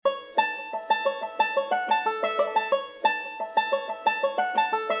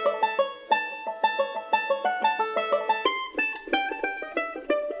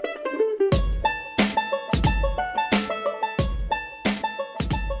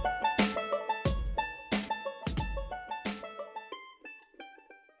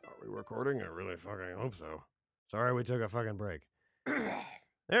recording? I really fucking hope so. Sorry we took a fucking break.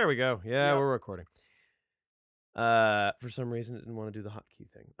 There we go. Yeah, Yep. we're recording. For some reason, it didn't want to do the hotkey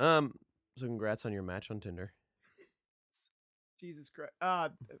thing. So congrats on your match on Tinder. Jesus Christ.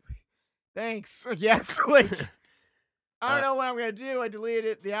 Thanks. Yes. Like, I don't know what I'm gonna do. I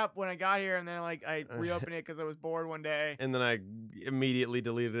deleted the app when I got here, and then I reopened it because I was bored one day. And then I immediately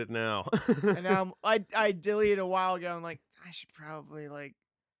deleted it now. And now I deleted it a while ago. I'm like, I should probably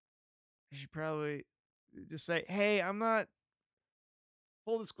just say, hey, I'm not.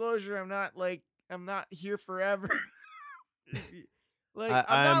 Full disclosure, I'm not here forever.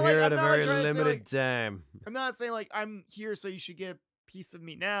 I'm here at a very limited time. I'm not saying like I'm here so you should get a piece of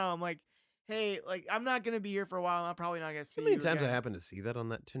me now. I'm like, hey, like I'm not gonna be here for a while. And I'm probably not gonna see How many you times I again. happen to see that on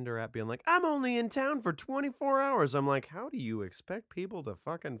that Tinder app being like, I'm only in town for 24 hours. I'm like, how do you expect people to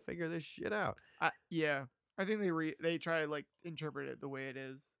fucking figure this shit out? Yeah, I think they try to like interpret it the way it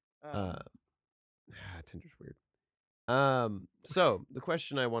is. Tinder's weird. So the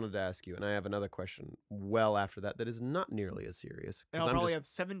question I wanted to ask you, and I have another question well after that is not nearly as serious. And I'll probably have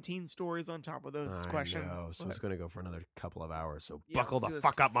 17 stories on top of those questions. I know, so it's going to go for another couple of hours. So yeah, buckle the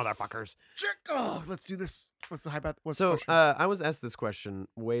fuck up, motherfuckers. Oh, let's do this. What's the hype? So I was asked this question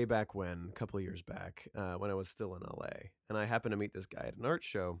way back when, a couple of years back, when I was still in LA, and I happened to meet this guy at an art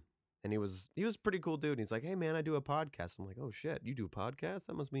show. And he was a pretty cool dude. And he's like, hey man, I do a podcast. I'm like, oh shit, you do a podcast?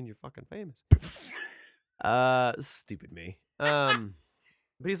 That must mean you're fucking famous. Stupid me. But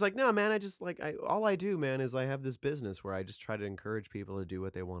he's like, no, man, I just like, all I do, man, is I have this business where I just try to encourage people to do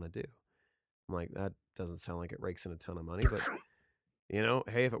what they want to do. I'm like, that doesn't sound like it rakes in a ton of money, but you know,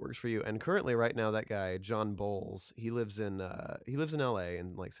 hey, if it works for you. And currently right now, that guy, John Bowles, he lives in LA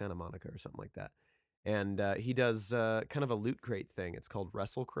in like Santa Monica or something like that. And he does kind of a loot crate thing. It's called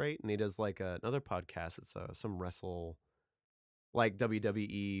Wrestle Crate. And he does like another podcast. It's some wrestle, like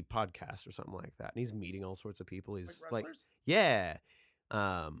WWE podcast or something like that. And he's meeting all sorts of people. He's like yeah.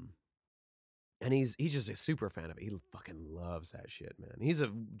 And he's just a super fan of it. He fucking loves that shit, man. He's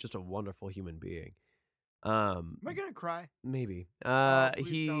just a wonderful human being. Am I gonna cry? Maybe.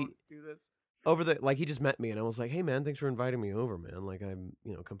 Please don't do this. He just met me and I was like, hey man, thanks for inviting me over, man. Like I'm,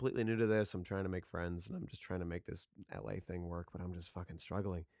 completely new to this. I'm trying to make friends and I'm just trying to make this LA thing work, but I'm just fucking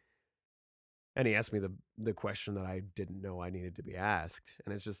struggling. And he asked me the question that I didn't know I needed to be asked.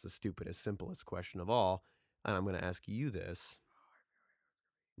 And it's just the stupidest, simplest question of all. And I'm going to ask you this.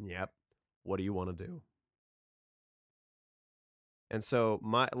 Yep. What do you want to do? And so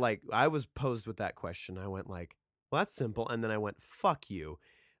I was posed with that question. I went like, well, that's simple. And then I went, fuck you,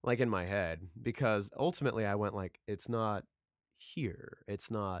 like in my head, because ultimately I went like, it's not here.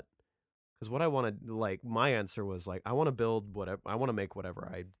 It's not, because what I wanted, like my answer was like, I want to build whatever, I want to make whatever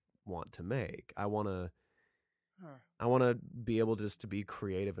I want to make. I want to be able just to be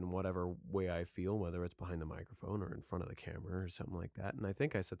creative in whatever way I feel, whether it's behind the microphone or in front of the camera or something like that. And I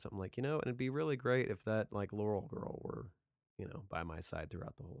think I said something like, and it'd be really great if that like Laurel girl were, by my side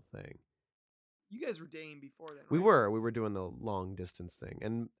throughout the whole thing. You guys were dating before then, right? We were doing the long distance thing.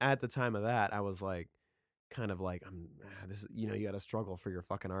 And at the time of that, I was like, kind of like, this, you got to struggle for your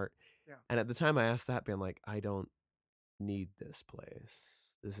fucking art. Yeah. And at the time I asked that, being like, I don't need this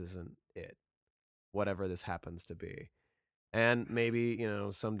place. This isn't it. Whatever this happens to be. And maybe,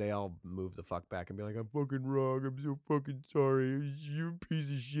 someday I'll move the fuck back and be like, I'm fucking wrong. I'm so fucking sorry. You're a piece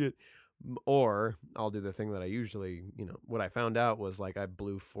of shit. Or I'll do the thing that I usually, what I found out was like I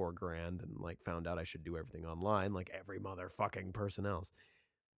blew $4,000 and like found out I should do everything online like every motherfucking person else.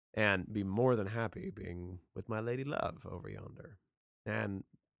 And be more than happy being with my lady love over yonder. And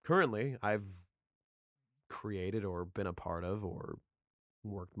currently I've created or been a part of or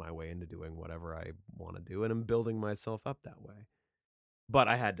worked my way into doing whatever I want to do, and I'm building myself up that way. But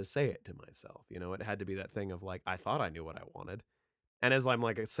I had to say it to myself, it had to be that thing of like, I thought I knew what I wanted. And as I'm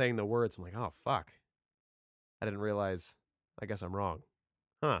like saying the words, I'm like, oh, fuck. I didn't realize, I guess I'm wrong.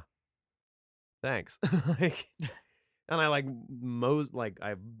 Huh. Thanks. And I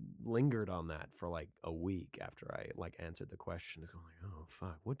I lingered on that for like a week after I like answered the question. I'm like, oh,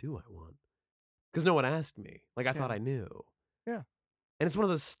 fuck, what do I want? Because no one asked me. Like, I thought I knew. Yeah. And it's one of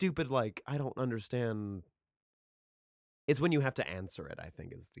those stupid, like, I don't understand. It's when you have to answer it, I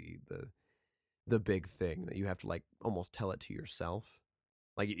think, is the big thing that you have to, like, almost tell it to yourself.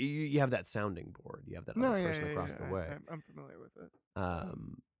 Like, you have that sounding board. You have that other person across the way. I'm familiar with it.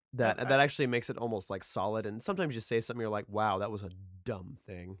 That actually makes it almost, like, solid. And sometimes you say something, you're like, wow, that was a dumb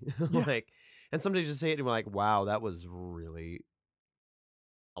thing. And sometimes you say it, and you're like, wow, that was really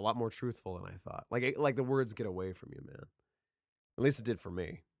a lot more truthful than I thought. Like the words get away from you, man. At least it did for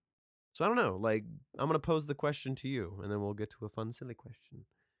me. So I don't know. Like, I'm going to pose the question to you, and then we'll get to a fun, silly question.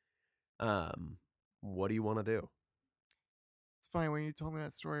 What do you want to do? It's funny when you told me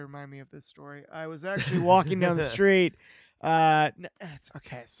that story. Remind me of this story. I was actually walking down the street. It's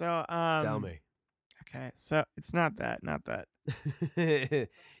okay. So Tell me. okay. So it's not that. Not that.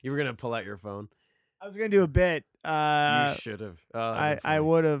 You were gonna pull out your phone. I was gonna do a bit. You should have. Oh, that'd been I funny.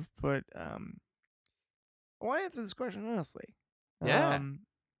 would have, but I want to answer this question honestly. Yeah,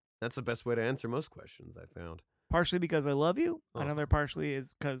 that's the best way to answer most questions I found. Partially because I love you. Oh. Another partially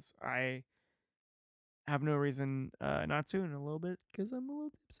is because I have no reason not to, and a little bit because I'm a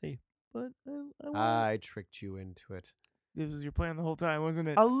little tipsy. But I tricked you into it. This was your plan the whole time, wasn't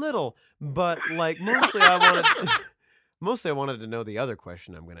it? A little, but like mostly I wanted mostly I wanted to know the other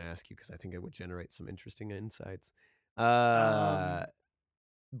question I'm going to ask you because I think it would generate some interesting insights. But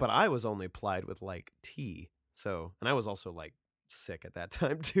I was only plied with like tea. So, and I was also like sick at that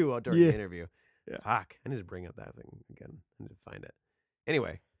time too during the interview. Yeah. Fuck, I need to bring up that thing again. I need to find it.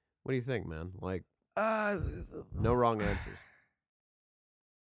 Anyway, what do you think, man? Like no wrong answers.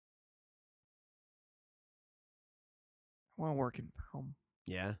 I want to work in film.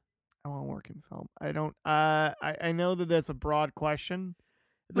 Yeah. I want to work in film. I don't. I know that that's a broad question.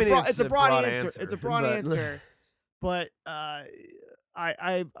 It's I mean, it's a broad answer. answer, It's a broad but- answer. But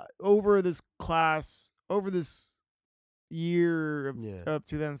I over this class, over this year Yeah. of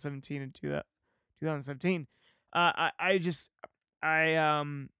 2017 and 2017, I just I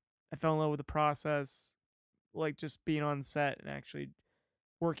fell in love with the process, like just being on set and actually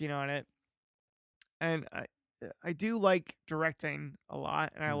working on it. And I do like directing a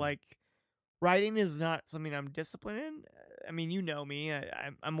lot, and I Mm. like writing is not something I'm disciplined in. I mean, you know me.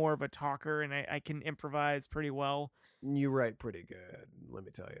 I'm more of a talker, and I can improvise pretty well. You write pretty good, let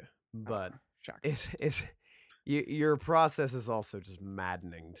me tell you. But Shucks. your process is also just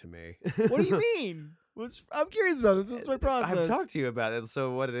maddening to me. What do you mean? I'm curious about this. What's my process? I've talked to you about it.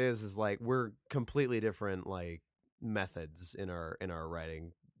 So what it is like we're completely different like methods in our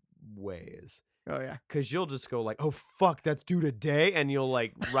writing ways. Oh yeah. Cause you'll just go like, oh fuck, that's due today, and you'll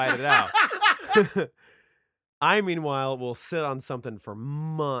like write it out. I meanwhile will sit on something for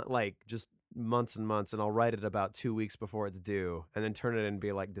just months and months, and I'll write it about 2 weeks before it's due, and then turn it in and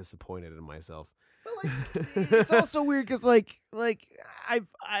be like disappointed in myself. But like, it's also weird because like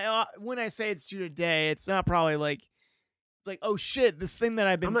I when I say it's due today, it's not probably like it's like, oh shit, this thing that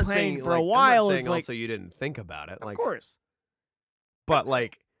I've been playing for a while I'm not is saying like, also you didn't think about it, of like, course. but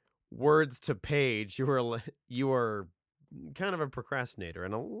like words to page, you are kind of a procrastinator,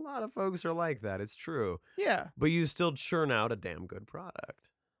 and a lot of folks are like that. It's true, Yeah. but you still churn out a damn good product.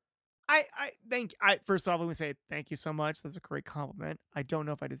 First off, let me say thank you so much. That's a great compliment. I don't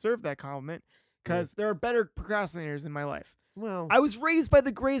know if I deserve that compliment because there are better procrastinators in my life. Well, I was raised by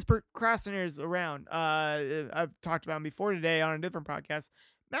the greatest procrastinators around. I've talked about him before today on a different podcast.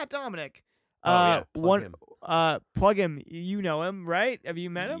 Matt Dominic. Plug him. You know him, right? Have you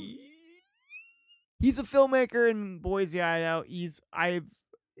met him? He's a filmmaker in Boise, Idaho. I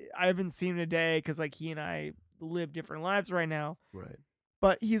haven't seen him today because like he and I live different lives right now. Right.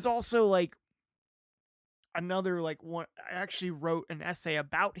 But he's also like another like one. I actually wrote an essay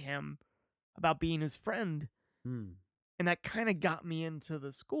about him, about being his friend, and that kind of got me into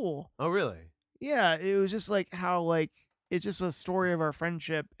the school. Oh, really? Yeah, it was just like how like it's just a story of our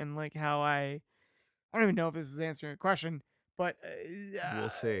friendship and like how I don't even know if this is answering a question, but We'll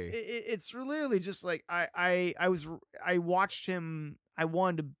see. It's literally just like I watched him. I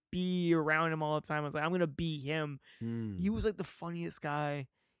wanted to be around him all the time. I was like, I'm gonna be him. He was like the funniest guy.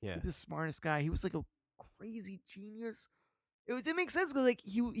 Yeah. He was the smartest guy. He was like a crazy genius. It makes sense because like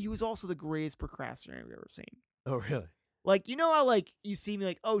he was also the greatest procrastinator I've ever seen. Oh, really? Like, you know how like you see me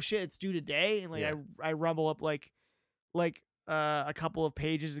like, oh shit, it's due today, and like Yeah. I rumble up like a couple of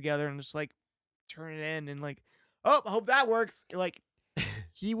pages together and just like turn it in and like, oh, I hope that works. Like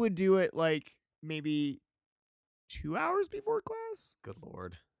he would do it like maybe 2 hours before class. Good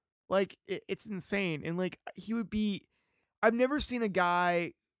Lord. Like it's insane. And like he would be I've never seen a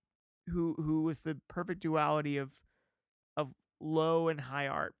guy who was the perfect duality of low and high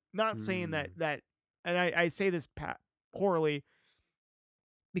art. Not saying that and I say this poorly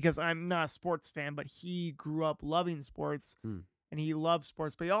because I'm not a sports fan, but he grew up loving sports and he loved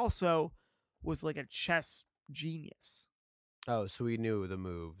sports, but he also was like a chess genius. Oh, so he knew the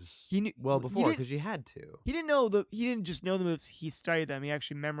moves. He knew before because you had to. He didn't just know the moves, he studied them. He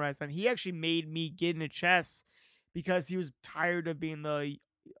actually memorized them. He actually made me get into chess because he was tired of being the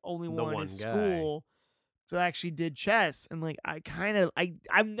only one in his school that actually did chess. And like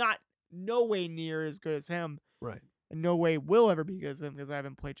I'm not no way near as good as him. Right. And no way will ever be good as him because I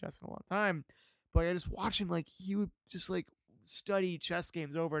haven't played chess in a long time. But I just watch him like he would just like study chess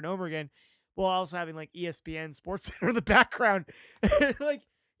games over and over again, while also having like ESPN Sports Center in the background. Like,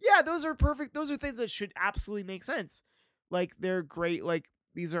 yeah, those are perfect. Those are things that should absolutely make sense. Like, they're great. Like,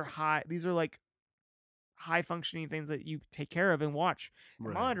 these are high. These are like high functioning things that you take care of and watch and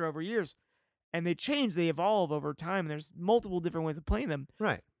Right. monitor over years. And they change, they evolve over time. And there's multiple different ways of playing them,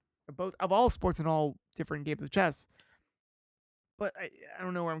 Right. both of all sports and all different games of chess. But I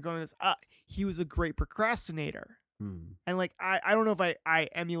don't know where I'm going with this. He was a great procrastinator. Hmm. And like I don't know if I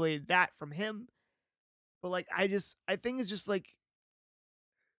emulated that from him, but like I think it's just like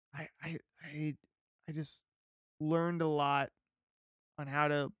I I I I just learned a lot on how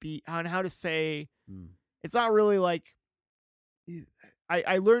to say Hmm. it's not really like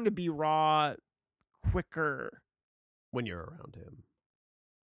I learned to be raw quicker. When you're around him.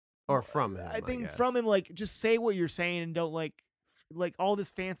 Or from I him, I think from guess. him, like, just say what you're saying and don't like all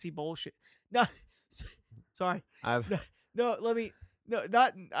this fancy bullshit. No, sorry. I've No, no, let me. No,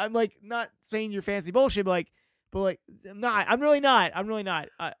 not. I'm like not saying you're fancy bullshit, but like, I'm not. I'm really not. I'm really not.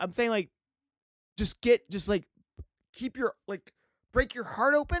 I'm saying like, just like, keep your like, break your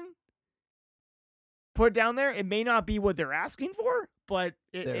heart open, put it down there. It may not be what they're asking for, but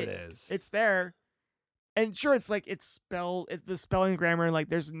there it is. it's there. And sure, it's like it's the spelling grammar. Like,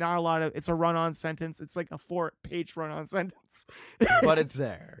 there's not a lot of. It's a run-on sentence. It's like a 4-page run-on sentence. But it's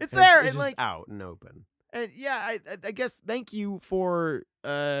there. It's there, It's and just like, out and open. and yeah, I guess thank you for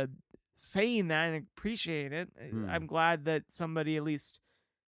saying that and appreciate it. Hmm. I'm glad that somebody at least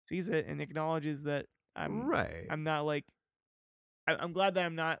sees it and acknowledges that Right. I'm not like I'm glad that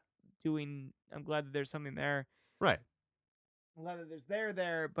I'm not doing. I'm glad that there's something there. Right. I'm glad that there's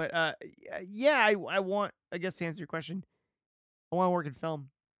there. But yeah, I want. I guess to answer your question, I want to work in film,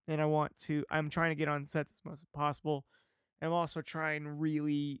 and I'm trying to get on set as much as possible. And I'm also trying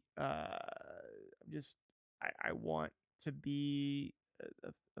really, just I want to be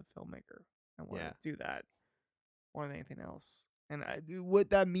a filmmaker. I want Yeah. to do that more than anything else. And what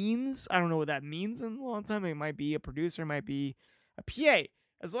that means, I don't know what that means in a long time. It might be a producer, it might be a PA.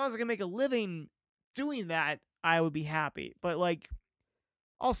 As long as I can make a living doing that, I would be happy. But like,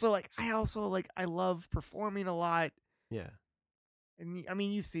 also like I love performing a lot. Yeah. And I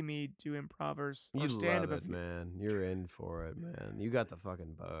mean, you've seen me do improv or You stand love up. it, man. You're in for it, man. You got the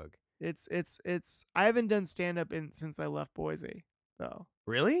fucking bug. It's. I haven't done stand up in since I left Boise, though.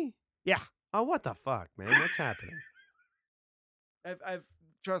 Really? Yeah, Oh, what the fuck, man? What's happening? I've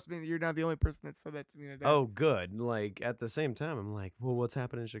trust me, you're not the only person that said that to me today. Oh, good. Like, at the same time, I'm like, well, what's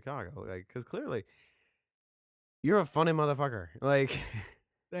happening in Chicago? Like, because clearly you're a funny motherfucker. Like,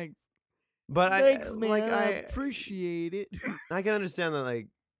 Thanks, but thanks, like, man. I appreciate it. I can understand that, like,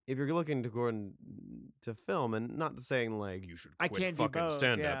 if you're looking to go into film, and not saying, like, you should I quit can't do fucking both.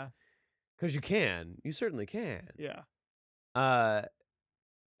 stand up, Yeah, because you can. You certainly can. yeah, Uh,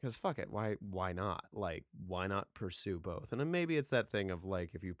 because fuck it. Why not? Like, why not pursue both? And then maybe it's that thing of,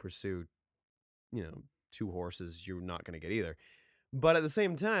 like, if you pursue, two horses, you're not going to get either. But at the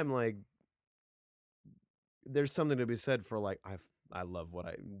same time, like, there's something to be said for, like, I love what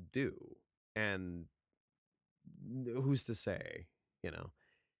I do, and who's to say, you know?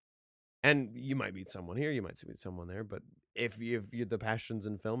 And you might meet someone here, you might meet someone there, but if you the passion's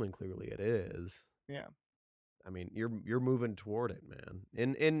in film, and clearly it is, yeah. I mean, you're moving toward it,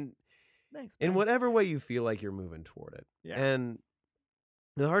 man. Thanks, In man. whatever way you feel like you're moving toward it. Yeah. And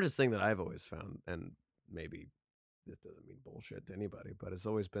the hardest thing that I've always found, and maybe this doesn't mean bullshit to anybody, but it's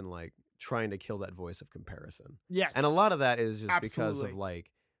always been like trying to kill that voice of comparison. Yes. And a lot of that is just because of Absolutely.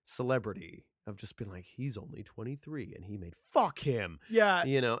 like celebrity, of just being like, he's only 23 and he made fuck him, Yeah.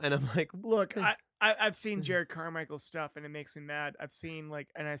 and I'm like, Look, I've seen Jared Carmichael's stuff and it makes me mad. I've seen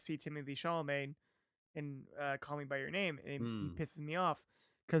and I see Timothy Chalamet in Call Me by Your Name, and he pisses me off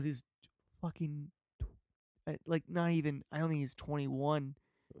because he's fucking like not even. I don't think he's 21.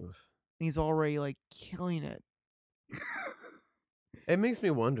 oof. And he's already like killing it. It makes me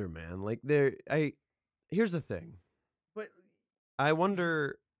wonder, man. Like here's the thing. But I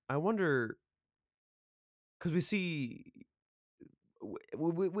wonder, because we see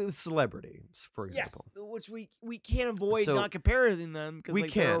with celebrities, for yes, example. which we can't avoid So not comparing them because we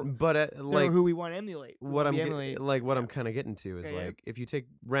like, can't, but they're like who we want to emulate. what I'm what Yeah. I'm kind of getting to is Yeah, yeah. like, if you take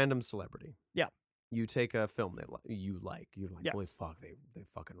random celebrity, Yeah. you take a film that you're like, holy Yes. fuck, they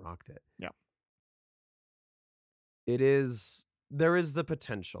fucking rocked it. Yeah. There is the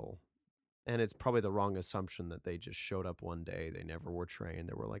potential, and it's probably the wrong assumption, that they just showed up one day, they never were trained,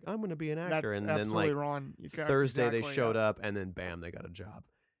 they were like, I'm gonna be an actor, That's and then absolutely like wrong. Thursday they Exactly, showed yeah. up, and then bam, they got a job.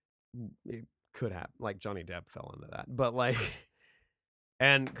 It could happen. Like Johnny Depp fell into that, but like,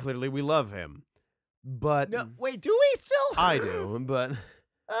 and clearly we love him. But No, wait, do we still? I do, but You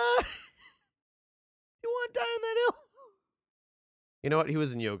want to die on that hill? you know what? He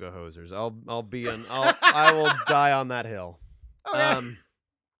was in Yoga Hosers. I will die on that hill. Okay.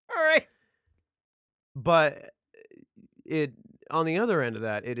 All right. But it on the other end of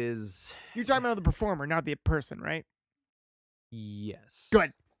that, it is You're talking about the performer, not the person, right? yes.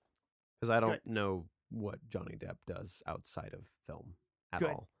 Good. Because I don't Good. know what Johnny Depp does outside of film at Good.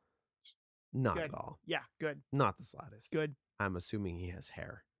 all. Not Good. at all. Yeah, good. Not the slightest. Good. I'm assuming he has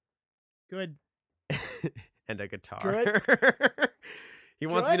hair. Good. And a guitar. Good. He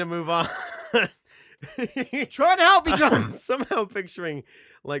wants me to move on. Trying to help you, John. I'm somehow picturing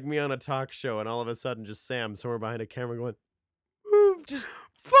like me on a talk show and all of a sudden just Sam somewhere behind a camera going, move, just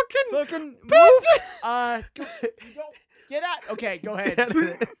fucking move. go. Get out. Okay, go ahead.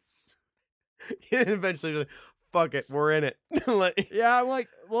 Eventually, just, fuck it, we're in it. Yeah, I'm like,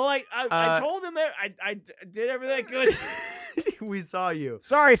 well, I told him that I did everything I could. We saw you.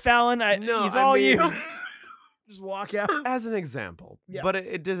 Sorry, Fallon. He's all you. Just walk out. As an example. Yeah. But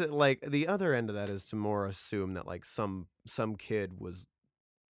it doesn't, like, the other end of that is to more assume that, like, some kid was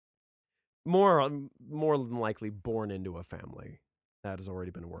more than likely born into a family that has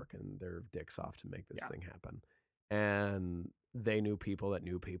already been working their dicks off to make this thing happen. And they knew people that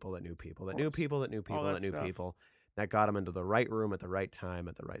knew people that knew people that knew people that knew people that knew people that got them into the right room at the right time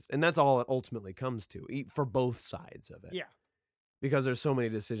at the right... And that's all it ultimately comes to, for both sides of it. Yeah. Because there's so many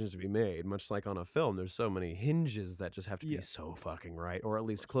decisions to be made, much like on a film, there's so many hinges that just have to be so fucking right, or at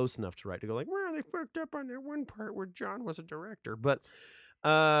least close enough to right to go like, well, they fucked up on that one part where John was a director. But,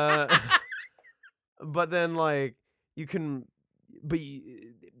 but then like you can, but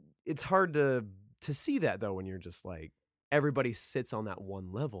it's hard to see that though when you're just like, everybody sits on that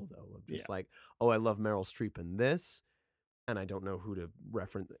one level though of just like, oh, I love Meryl Streep in this. And I don't know who to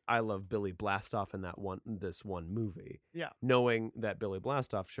reference. I love Billy Blastoff in this one movie. Yeah. Knowing that Billy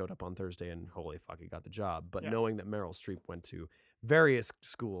Blastoff showed up on Thursday and holy fuck, he got the job. But knowing that Meryl Streep went to various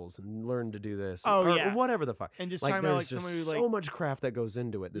schools and learned to do this. Or whatever the fuck. And just like, talking about like someone who so much craft that goes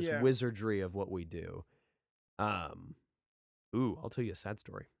into it. This wizardry of what we do. Ooh, I'll tell you a sad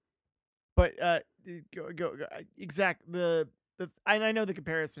story. But go exact and I know the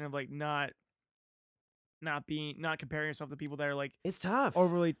comparison of like not comparing yourself to people that are like it's tough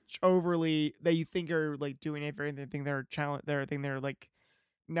overly that you think are like doing everything they're they're like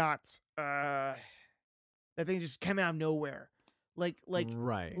not that thing just came out of nowhere like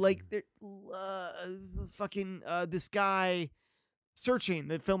right like they're fucking this guy Searching,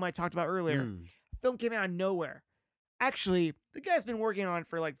 the film I talked about earlier. Film came out of nowhere. Actually, the guy's been working on it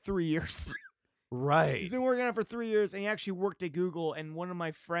for like 3 years. Right. He's been working on it for 3 years, and he actually worked at Google, and one of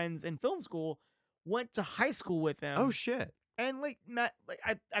my friends in film school went to high school with him. Oh shit! And like met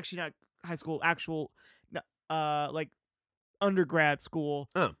I actually not high school, actual like undergrad school.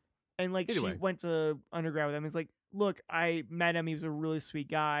 Oh, and like she went to undergrad with him. He's like, look, I met him. He was a really sweet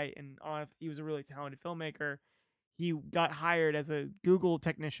guy, and he was a really talented filmmaker. He got hired as a Google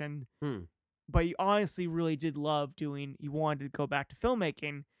technician, but he honestly really did love doing. He wanted to go back to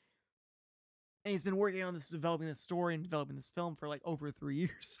filmmaking. And he's been working on this, developing this story and developing this film for like over 3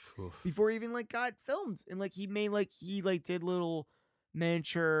 years before he even like got filmed. And like he did little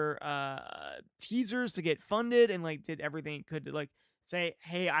miniature teasers to get funded and like did everything he could to like say,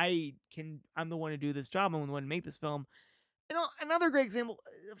 hey, I'm the one to do this job. I'm the one to make this film. And another great example,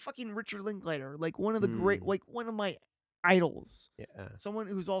 fucking Richard Linklater, like one of the great, like one of my idols. Yeah. Someone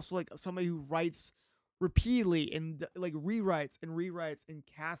who's also like somebody who writes repeatedly and like rewrites and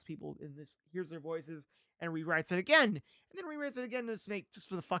casts people in this, hears their voices and rewrites it again and then rewrites it again just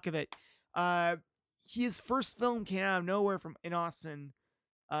for the fuck of it. His first film came out of nowhere in Austin,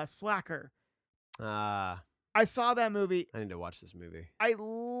 Slacker. I saw that movie. I need to watch this movie. I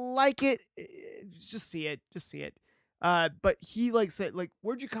like it. Just see it. But he like said like,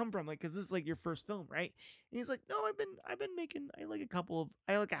 where'd you come from? Like, cause this is like your first film, right? And he's like, no, I've been making, I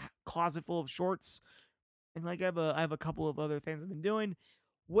like a closet full of shorts. And like I have a couple of other things I've been doing.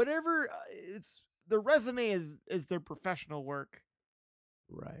 Whatever, it's the resume is their professional work.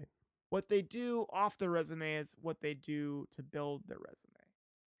 Right. What they do off the resume is what they do to build their resume.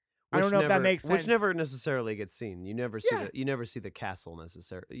 I don't know if that makes sense. Which never necessarily gets seen. You never see the castle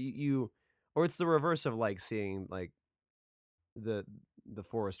necessarily. Or it's the reverse of like seeing like the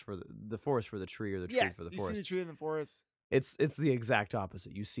forest for the tree or the tree for the forest. You see the tree in the forest. It's the exact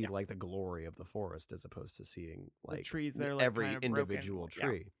opposite. You see like the glory of the forest as opposed to seeing like the trees that are like every kind of individual broken.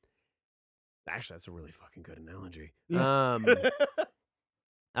 tree. Yeah. Actually, that's a really fucking good analogy. Yeah.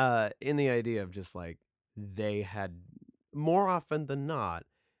 In the idea of just like they had more often than not,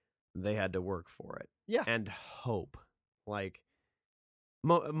 they had to work for it Yeah. and hope. Like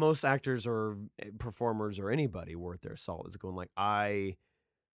most actors or performers or anybody worth their salt is going like, I'm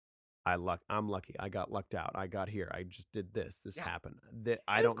lucky. I got lucked out. I got here. I just did this. This Yeah. happened. I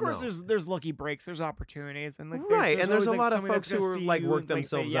And of don't course, know. there's lucky breaks, there's opportunities, and like Right, there's and there's always a like lot of somebody that's folks gonna who are see like you work and like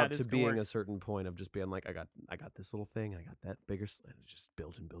say, themselves yeah, up to this could being work. a certain point of just being like, I got this little thing, I got that bigger, and it just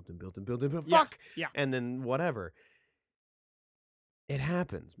build and build and build and build and build. Yeah, Fuck, yeah, and then whatever. It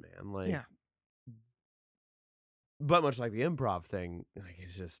happens, man. Like, yeah. but much like the improv thing, like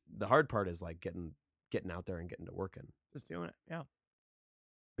it's just the hard part is like getting out there and getting to working Just doing it. Yeah.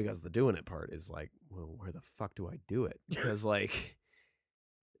 because the doing it part is like, well, where the fuck do I do it? Because like,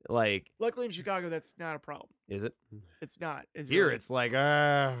 Luckily in Chicago, that's not a problem. is it It's not. It's here? really It's like,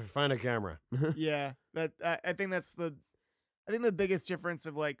 find a camera. yeah. That I think that's the I think the biggest difference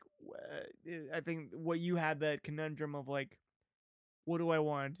of like I think what you had that conundrum of like what do I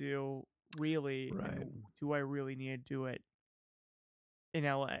want to do really Right, and do I really need to do it in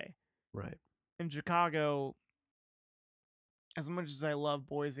LA? right. In Chicago, as much as I love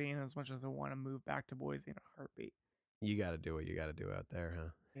Boise and as much as I want to move back to Boise in a heartbeat, You got to do what you got to do out there,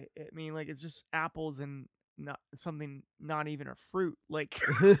 huh? I mean, like it's just apples and not something, not even a fruit. Like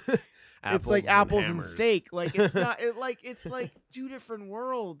it's like Apples and apples and hammers. steak. Like it's not. It's like two different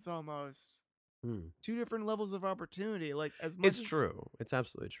worlds almost. Hmm. Two different levels of opportunity. Like as much It's as true. It's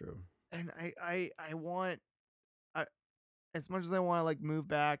absolutely true. and I want I, as much as I want to like move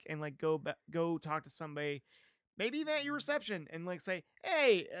back and like go talk to somebody, maybe even at your reception and like say,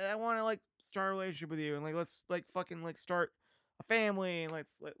 hey, I want to like start a relationship with you and like let's like fucking like start a family and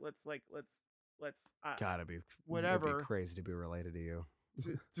let's Gotta be. It'd be whatever crazy to be related to you.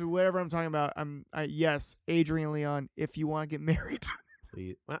 to whatever I'm talking about. Yes, Adrian Leon, if you want to get married.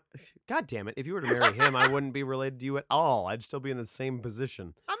 Please. Well, God damn it! If you were to marry him, I wouldn't be related to you at all. I'd still be in the same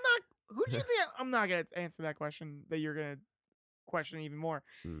position. I'm not. Who did you think? I'm not gonna answer that question. That you're gonna question even more.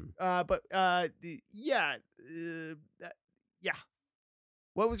 Hmm. But yeah, yeah.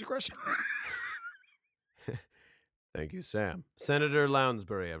 What was your question? Thank you, Sam. Senator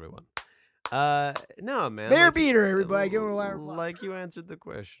Lounsbury, everyone. No, man. Mayor like, Peter, everybody, give him a loud applause. Like you answered the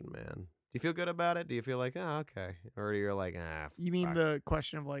question, man. Do you feel good about it? Do you feel like, oh, okay, or you're like, You mean fuck. the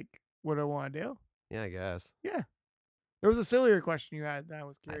question of like what do I want to do? Yeah, I guess Yeah, there was a sillier question you had that I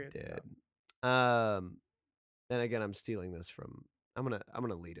was I curious did. about. And again, I'm stealing this from. I'm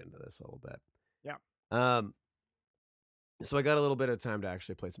gonna lead into this a little bit. Yeah. So I got a little bit of time to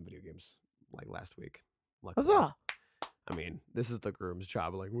actually play some video games, like last week. Luckily. Huzzah! I mean, this is the groom's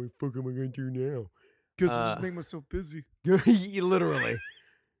job. Like, what the fuck am I gonna do now? Guess I just make myself busy. Literally.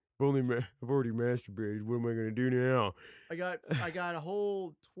 I've already masturbated. What am I gonna do now? I got a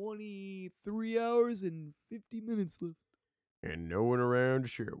whole 23 hours and 50 minutes left. And no one around to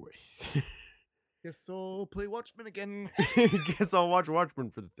share with. Guess I'll play Watchmen again. Guess I'll watch Watchmen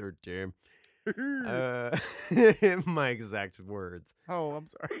for the third time. My exact words. Oh, I'm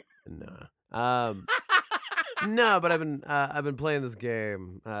sorry. Nah. No, but I've been playing this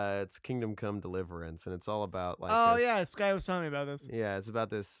game. It's Kingdom Come Deliverance, and it's all about like. Oh this, yeah, this guy was telling me about this. Yeah, it's about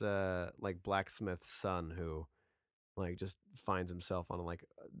this like blacksmith's son who, like, just finds himself on like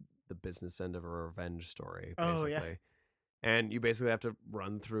the business end of a revenge story, basically. Oh, yeah. And you basically have to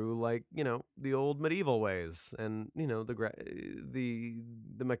run through like the old medieval ways, and the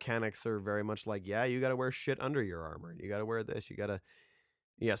mechanics are very much like you got to wear shit under your armor. You got to wear this. You got to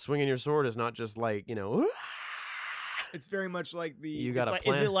swinging your sword is not just like It's very much like You gotta is it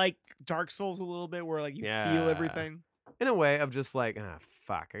plan. like Dark Souls a little bit where like you feel Yeah. everything? in a way of just like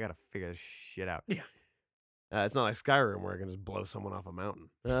fuck, I gotta figure this shit out. Yeah. It's not like Skyrim where I can just blow someone off a mountain.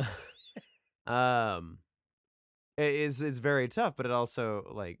 It's very tough, but it also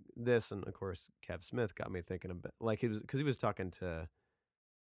like this, and of course Kev Smith got me thinking a bit like he was talking to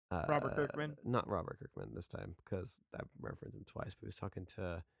Robert Kirkman? not Robert Kirkman this time because I referenced him twice, but he was talking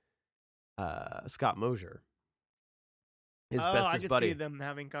to Scott Mosier, his I bestest could buddy. see them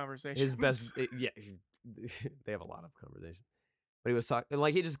having conversations. His best, they have a lot of conversation. But he was talking,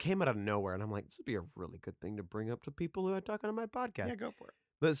 like, he just came out of nowhere, and I'm like, this would be a really good thing to bring up to people who are talking on my podcast. Yeah, go for it.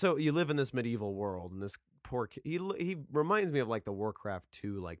 But so you live in this medieval world, and this poor kid, he reminds me of like the Warcraft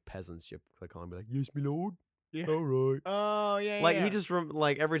 2 like peasants. You click on and be like, yes, my lord. Yeah. All right. Oh yeah. Like yeah. he just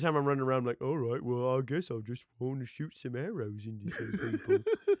like every time I'm running around, I'm like, all right, well, I guess I'll just want to shoot some arrows into some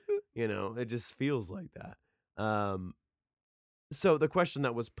people. It just feels like that. So the question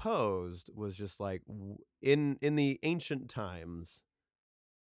that was posed was just like, in the ancient times,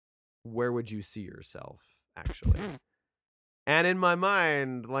 where would you see yourself actually? And in my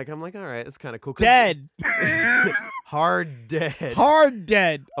mind, like, I'm like, all right, it's kind of cool. Dead. Hard dead. Hard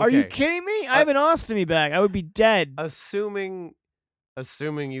dead. Are you Okay. kidding me? I have an ostomy bag. I would be dead. Assuming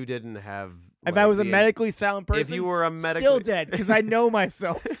you didn't have, If like, I was a medically sound person, if you were a still dead because I know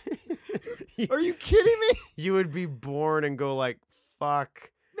myself. Are you kidding me? You would be born and go like,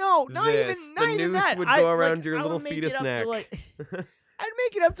 fuck. No, not this. even The noose that. would go around your little fetus neck. I'd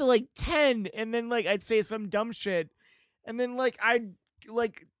make it up to like 10, and then like I'd say some dumb shit, and then like I'd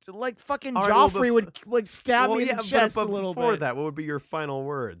like fucking Joffrey would like stab me in the chest a little bit. Before that, what would be your final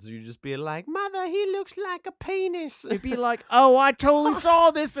words? You'd just be like, "Mother, he looks like a penis." It'd be like, "Oh, I totally saw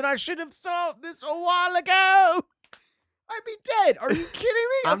this, and I should have saw this a while ago." I'd be dead. Are you kidding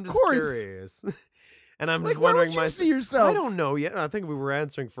me? I'm of just course. Curious. And I'm like, just wondering where would you see yourself? I don't know yet. I think we were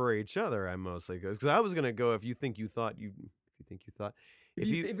answering for each other. I mostly because I was gonna go if you think you thought.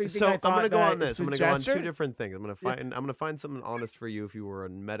 So I'm gonna go on this. I'm gonna go on two different things. I'm gonna find something honest for you if you were a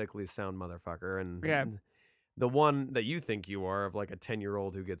medically sound motherfucker, and the one that you think you are of like a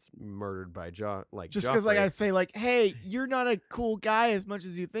 10-year-old who gets murdered by just because like I say like, hey, you're not a cool guy as much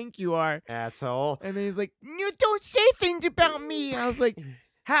as you think you are, asshole. And then he's like, you don't say things about me. I was like,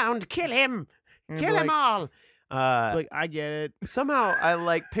 Hound, kill him. Kill them all. Like, I get it. Somehow I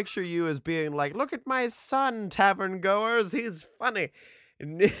like picture you as being like, look at my son, tavern goers. He's funny.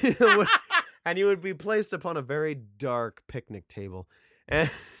 And you would be placed upon a very dark picnic table. And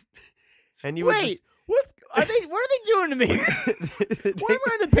you would just... What are they doing to me? Why am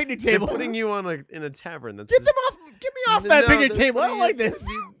I on the picnic table? They're putting you on in a tavern. Get them off. Get me off that picnic table. I don't like this.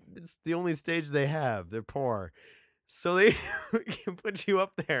 It's the only stage they have. They're poor. So they can put you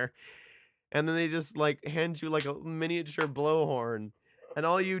up there. And then they just like hand you like a miniature blowhorn, and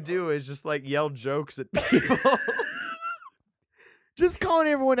all you do is just like yell jokes at people. Just calling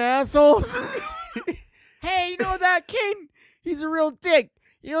everyone assholes. Hey, you know that king? He's a real dick.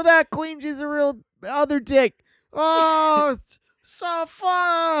 You know that queen? She's a real other dick. Oh, so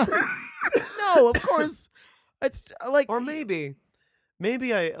fun. No, of course. It's like, or maybe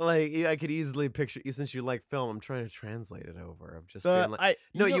I could easily picture you since you like film. I'm trying to translate it over of just being like,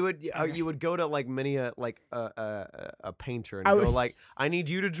 you would go to like a painter and go like, I need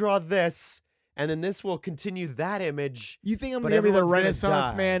you to draw this, and then this will continue that image. You think I'm gonna be the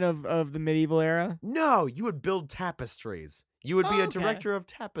Renaissance man of the medieval era? No, you would build tapestries. You would be a director of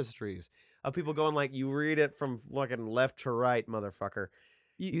tapestries of people going like, you read it from fucking left to right, motherfucker.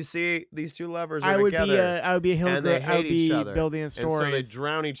 You see, these two lovers are together. I would be a and they hate each other. building a story. And so they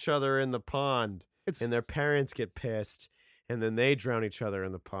drown each other in the pond. And their parents get pissed. And then they drown each other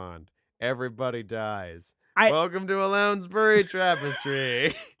in the pond. Everybody dies. Welcome to a Lounsbury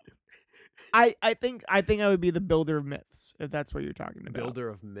tapestry. I think I would be the builder of myths, if that's what you're talking about. Builder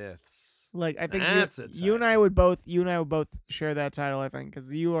of myths. Like, I think you and I would both share that title, I think,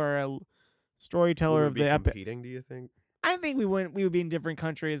 because you are a storyteller of the epic. Competing, do you think? I think we would be in different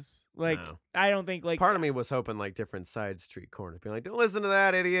countries. Like, no. I don't think like part of me was hoping like different side street corners, being like, don't listen to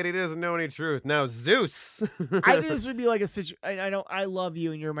that idiot. He doesn't know any truth. Now Zeus. I think this would be like a situation. I love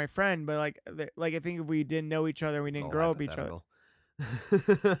you and you're my friend, but like I think if we didn't know each other, we didn't grow up each other.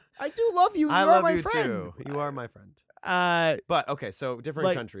 I do love you. I love you too. You are my friend. But okay, so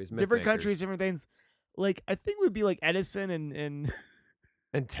different countries, different countries, different things. Like I think we'd be like Edison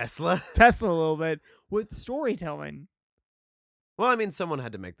and Tesla, a little bit with storytelling. Well, I mean, someone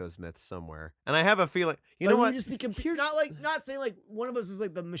had to make those myths somewhere, and I have a feeling. You know what? Just be not saying like one of us is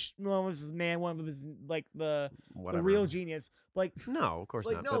like one of us is man, one of us is like the real genius. Like no, of course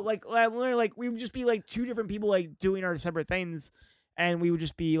not. No, like we would just be like two different people like doing our separate things, and we would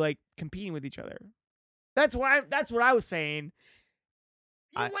just be like competing with each other. That's what I was saying.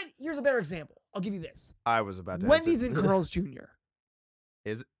 Here's a better example. I'll give you this. I was about to. Wendy's and Carl's Jr.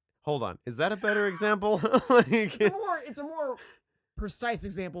 Hold on. Is that a better example? It's a more precise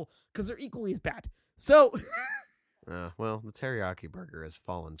example because they're equally as bad. So, well, the teriyaki burger has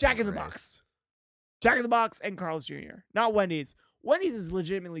fallen. Jack in the Box, and Carl's Jr. Not Wendy's. Wendy's is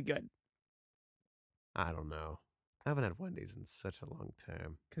legitimately good. I don't know. I haven't had Wendy's in such a long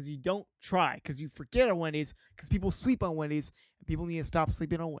time. Because you don't try. Because you forget on Wendy's. Because people sleep on Wendy's, and people need to stop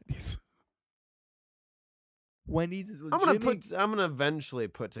sleeping on Wendy's. Wendy's is legitimately... I'm gonna eventually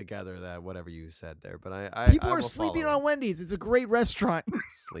put together that whatever you said there, but people are sleeping on Wendy's. It's a great restaurant.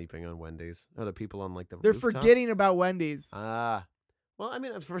 Sleeping on Wendy's. Are the people on like the They're rooftop? Forgetting about Wendy's. Well, I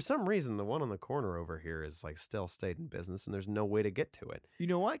mean, for some reason, the one on the corner over here is like still stayed in business, and there's no way to get to it. You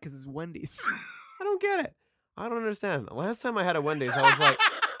know why? Because it's Wendy's. I don't get it. I don't understand. Last time I had a Wendy's, I was like,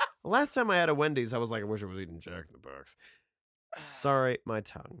 I wish I was eating Jack in the Box. Sorry, my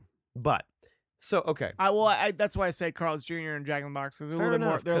tongue. But So, okay. That's why I said Carl's Jr. and Jack in the Box, because Fair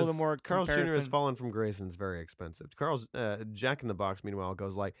enough. they're a little 'Cause more Carl's Jr. has comparison. fallen from grace and is very expensive. Jack in the Box, meanwhile,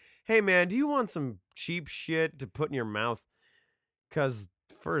 goes like, "Hey man, do you want some cheap shit to put in your mouth? Cause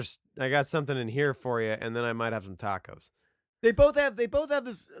first I got something in here for you, and then I might have some tacos. They both have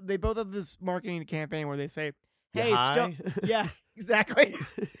this marketing campaign where they say, You "Hey, high?" yeah, exactly.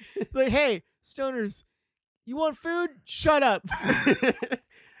 Like, hey, stoners, you want food? Shut up.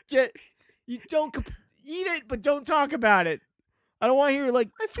 Get you don't eat it, but don't talk about it. I don't want to hear like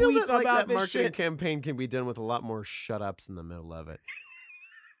I feel tweets that like about that this marketing shit. campaign can be done with a lot more shut ups in the middle of it.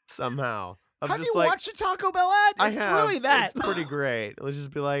 Somehow. I'm Have just you like, watched a Taco Bell ad? I It's have. really that. It's pretty great. Let's just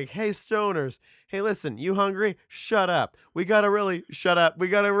be like, hey, stoners. Hey, listen, you hungry? Shut up. We got a really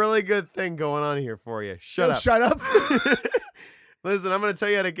good thing going on here for you. Shut No, up. shut up. Listen, I'm going to tell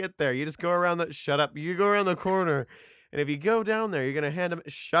you how to get there. You just go around shut up. You go around the corner. And if you go down there, you're going to hand them,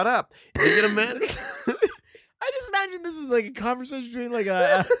 shut up. You're going to manage. I just imagine this is like a conversation between like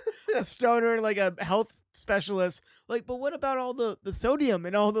a stoner and like a health specialist. Like, but what about all the sodium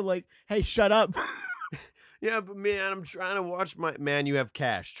and all the like, hey, shut up. Yeah, but man, I'm trying to watch man, you have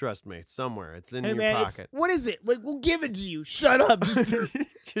cash. Trust me. Somewhere. It's in Hey your man, pocket. what is it? Like, we'll give it to you. Shut up. Just,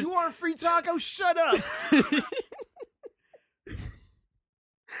 you want a free taco? Shut up.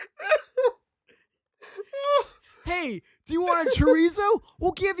 Hey, do you want a chorizo?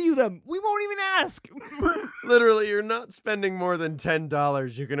 We'll give you them. We won't even ask. Literally, you're not spending more than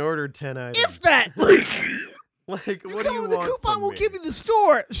 $10. You can order 10 items. If that. Like, You what do come you with a want coupon, from we'll me? give you the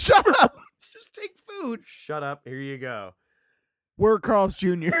store. Shut up. Just take food. Shut up. Here you go. We're Carl's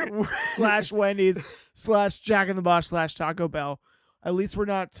Jr. / Wendy's / Jack in the Box / Taco Bell. At least we're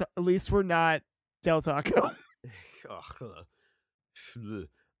not. Del Taco.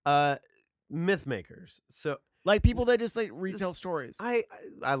 Myth makers. So Like people that just like retell stories. I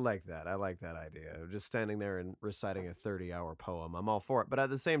like that. I like that idea. Just standing there and reciting a 30-hour poem. I'm all for it. But at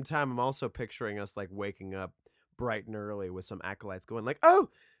the same time, I'm also picturing us like waking up bright and early with some acolytes going like, "Oh,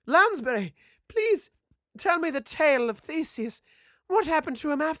 Lounsbury, please tell me the tale of Theseus. What happened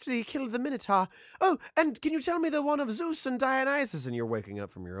to him after he killed the Minotaur? Oh, and can you tell me the one of Zeus and Dionysus?" And you're waking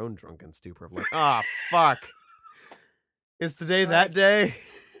up from your own drunken stupor of like, "Ah, fuck. Is today that day?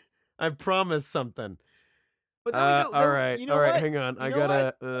 I promised something." But then we go. All right, you know all right. what? Hang on, You I know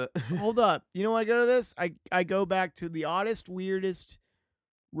gotta. Hold up. You know, I go to this. I go back to the oddest, weirdest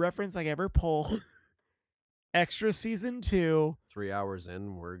reference I ever pull. Extra season 2. 3 hours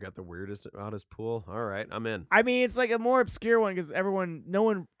in, we got the weirdest, oddest pool. All right, I'm in. I mean, it's like a more obscure one because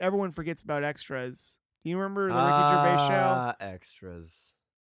everyone forgets about extras. Do you remember the Ricky Gervais show? Extras.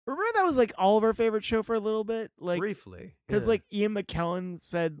 Remember that was like all of our favorite show for a little bit, like Briefly, because yeah. like Ian McKellen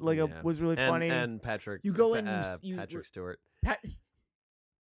said like Yeah. was really funny. And Patrick. You go in, you Patrick Stewart. Pat,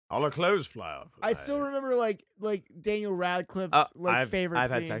 All our clothes fly off. I still remember like Daniel Radcliffe's favorite.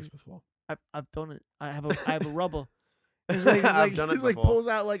 I've scene. had sex before. I've done it. I have a rubber. He's like, I've done it he's like before. pulls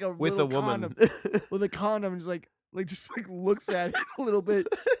out like a With little a woman. condom, with a condom, and just looks at it a little bit,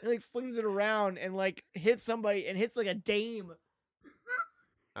 and like flings it around and like hits somebody and hits like a dame.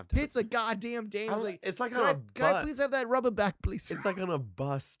 Hits a goddamn dame. It's like can on I, a can I bus. please have that rubber back, please? It's like on a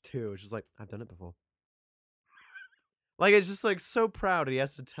bus too. It's just like, I've done it before. Like it's just like so proud he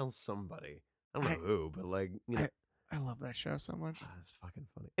has to tell somebody. I don't know who, but like you know. I love that show so much. It's fucking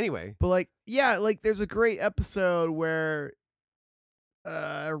funny. Anyway, but like yeah, like there's a great episode where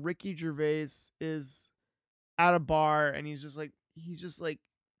Ricky Gervais is at a bar and he's just like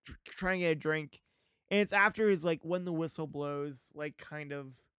trying to get a drink, and it's after his like When the Whistle Blows like kind of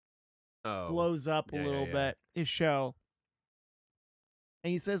blows up a little bit, his show,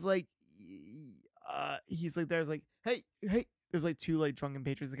 and he says like he's like there's like hey there's like two like drunken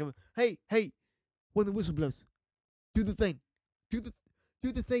patrons that come hey when the whistle blows, do the thing, do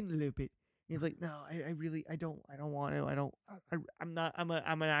the thing a little bit. And he's like, no, I don't want to.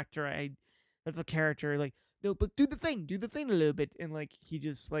 I'm an actor. That's a character. Like, no, but do the thing a little bit. And like he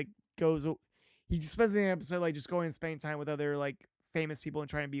just like he just spends the episode like just going and spending time with other like famous people and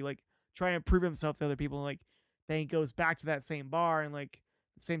trying to prove himself to other people. And like then he goes back to that same bar and like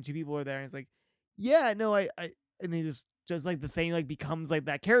the same two people are there. And he's like, yeah, no, I and he just like the thing like becomes like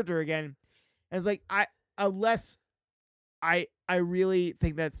that character again. And it's like I really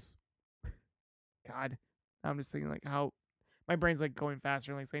think that's God. I'm just thinking like how my brain's like going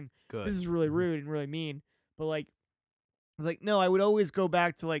faster and like saying this is really rude and really mean. But like I was like, no, I would always go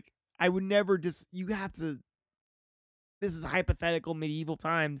back to like I would never just you have to this is hypothetical medieval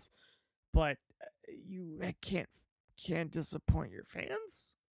times, but you can't disappoint your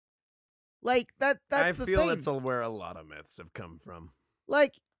fans. Like that's I the feel thing. that's where a lot of myths have come from.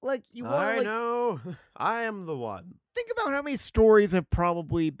 Like like you want to I like know. I am the one. think about how many stories have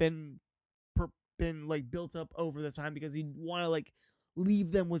probably been like built up over the time because you want to like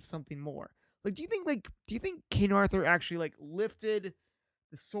leave them with something more. Like, do you think King Arthur actually like lifted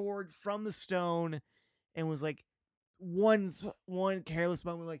the sword from the stone and was like one careless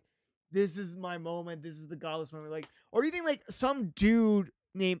moment, like this is my moment, this is the godless moment, like, or do you think like some dude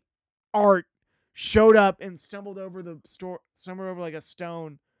named Art showed up and stumbled over like a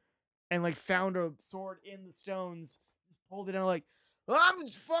stone and like found a sword in the stones, just pulled it out like, I'm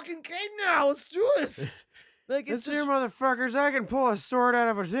just fucking king now. Let's do this. Like it's Listen here, just, motherfuckers. I can pull a sword out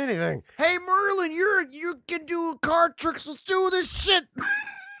of anything. hey Merlin, you can do card tricks. Let's do this shit.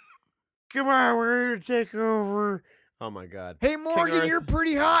 Come on, we're here to take over. Oh my god. Hey King Morgan, you're Arthur.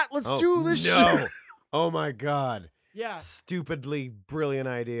 pretty hot. Let's Oh do this no. shit. Oh my god. Yeah, Stupidly brilliant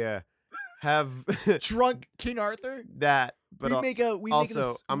idea. Have drunk King Arthur. that, but We make also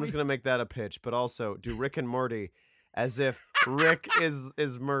this. I'm just gonna make that a pitch. But also do Rick and Morty as if Rick is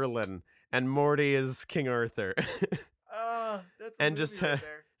Merlin and Morty is King Arthur, That's a and movie just right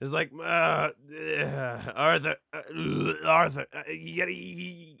there. just like Arthur, Arthur,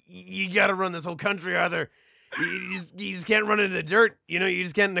 you gotta run this whole country, Arthur. You just can't run into the dirt. You know, you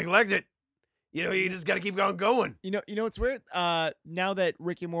just can't neglect it. You know, you just gotta keep on going. You know what's weird? Now that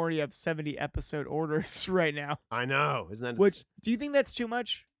Rick and Morty have 70 episode orders right now, I know, isn't that? which do you think that's too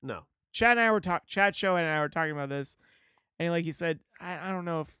much? No. Chad Show and I were talking about this, and like he said, I don't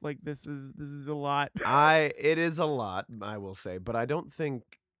know if like this is a lot. It is a lot, I will say, but I don't think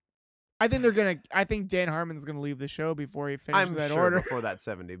I think Dan Harmon's gonna leave the show before he finishes I'm that sure order. before that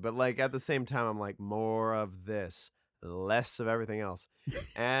 70, but like at the same time, I'm like more of this, less of everything else.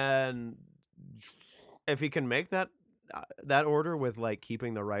 And if he can make that order with like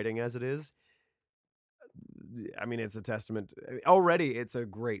keeping the writing as it is, I mean, it's a testament. Already, it's a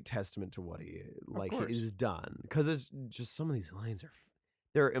great testament to what he like course. is done, because it's just some of these lines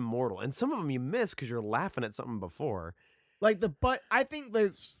they're immortal, and some of them you miss because you're laughing at something before. Like I think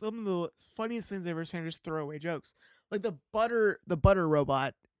there's some of the funniest things I've ever seen are just throwaway jokes. Like the butter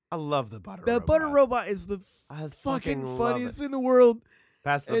robot. I love the butter. The robot. butter robot is the I fucking love funniest it. in the world.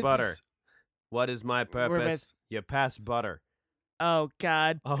 Pass the It's butter. just- What is my purpose? Purpose. You pass butter. Oh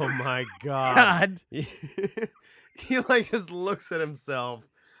God. Oh my god. God. He like just looks at himself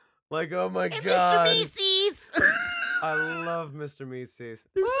like, oh my Hey, god. Mr. Macy's. I love Mr. Macy's.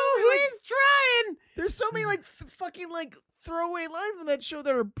 There's so many, like, he's trying. There's so many like fucking like throwaway lines in that show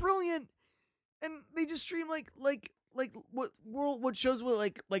that are brilliant, and they just stream like what shows with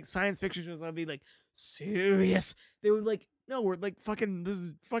like science fiction shows that would be like serious. They would like, no, we're like fucking, this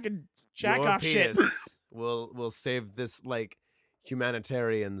is fucking jack Your off shit. penis will save this like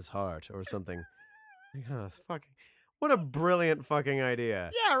humanitarian's heart or something. Like, oh, it's fucking, what a brilliant fucking idea.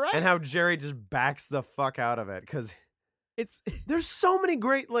 Yeah, right. And how Jerry just backs the fuck out of it, because It's there's so many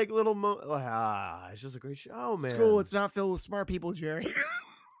great like little it's just a great show, man. school. It's not filled with smart people, Jerry.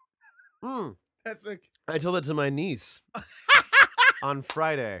 That's like, I told it to my niece on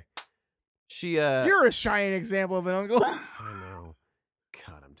Friday. She you're a shining example of an uncle. I know.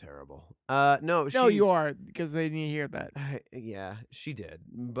 God, I'm terrible. No, No, you are, because they need to hear that. Yeah, she did,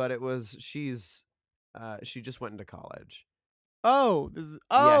 but she just went into college. Oh, this is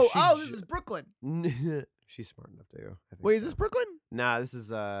this is Brooklyn. She's smart enough to. I think Wait, is so. this Brooklyn? Nah, this is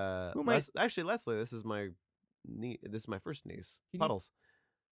Who am I- actually Leslie. This is my this is my first niece. Can you- Puddles.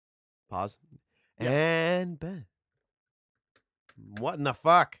 Pause. Yeah. And Ben. What in the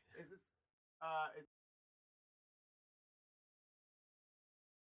fuck? Is this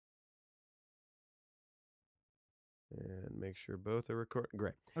And make sure both are recording.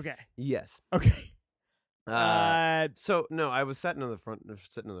 Great. okay. Yes. Okay. So no, I was sitting in the front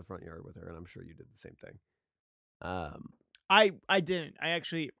yard with her, and I'm sure you did the same thing. I didn't. I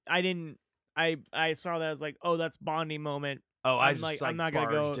didn't. I saw that. I was like, oh, that's bonding moment. Oh, I I'm just like, like I'm not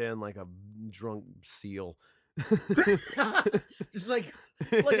gonna barged go. in like a drunk seal. Just like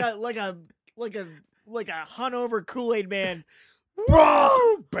a hungover Kool-Aid man.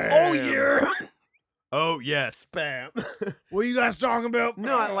 Oh yeah. Oh yes, spam. What are you guys talking about?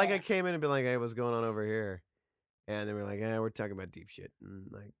 No, I came in and be like, "Hey, what's going on over here?" And they were like, "Yeah, we're talking about deep shit." And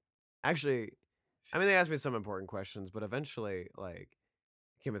like, actually, I mean, they asked me some important questions, but eventually, like,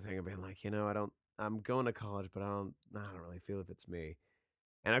 came a thing of being like, I'm going to college, but I don't really feel if it's me.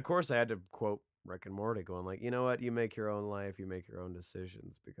 And of course, I had to quote Rick and Morty, going like, you know what? You make your own life, you make your own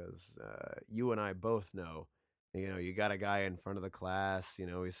decisions, because you and I both know. You got a guy in front of the class,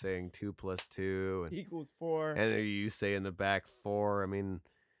 he's saying 2 + 2 equals 4. and you say in the back 4. I mean,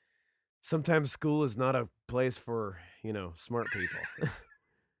 sometimes school is not a place for, smart people.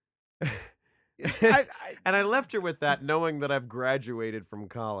 It's I And I left her with that, knowing that I've graduated from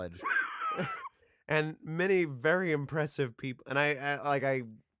college. And many very impressive people, and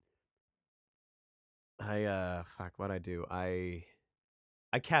fuck, what'd I do? I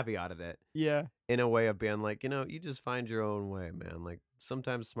caveated it yeah, in a way of being like, you just find your own way, man. Like,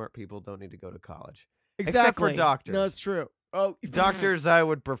 sometimes smart people don't need to go to college. Except for exactly. No, it's doctors. true. Oh, Doctors I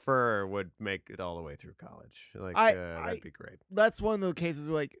would prefer would make it all the way through college. Like, that'd I be great. that's one of the cases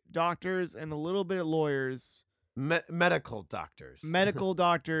where, like, doctors and a little bit of lawyers, Medical doctors. medical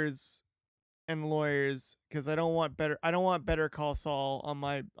doctors and lawyers, because I don't want Better Call Saul on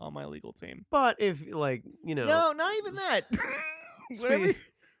my legal team. But if, like, No, not even s- that. Whatever. sweet,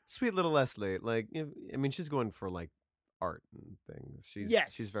 sweet little Leslie, like, I mean, she's going for, like, art and things. She's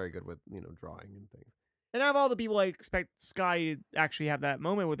Yes. very good with, drawing and things. And out of all the people, I expect Scotty to actually have that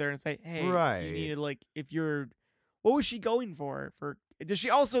moment with her and say, "Hey, you Right. need to, like, if you're, what was she going for? Does she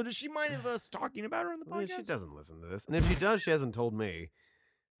mind of us talking about her on the I mean, she podcast? doesn't listen to this. And if she does, she hasn't told me.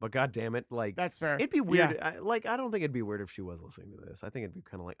 But god damn it, like, That's fair. it'd be Yeah, weird. I don't think it'd be weird if she was listening to this. I think it'd be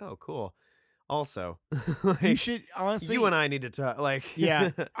kind of like, oh, cool. Also, you like, should honestly. you and I need to talk. Like, Yeah,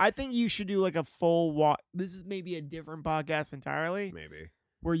 I think you should do like a full walk. This is maybe a different podcast entirely, maybe.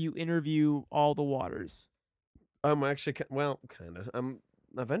 where you interview all the waters. I'm actually, well, kind of. I'm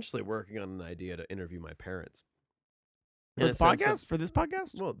eventually working on an idea to interview my parents. For the podcast? For this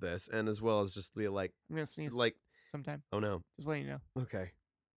podcast? Well, this, and as well as just be like, I'm gonna sneeze sometime. oh no, Just letting you know. okay,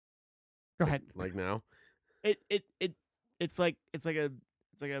 Go ahead. like now. It's like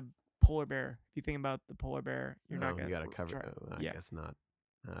a polar bear. If you think about the polar bear, you're No, not gonna you gotta cover. try. I Yeah. guess not.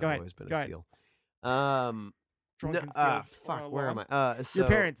 I've Go ahead. always been Go a ahead. seal. Drunken No, seal fuck. or Where am lawn. I? Your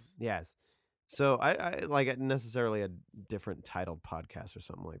parents. Yes. So I like necessarily a different titled podcast or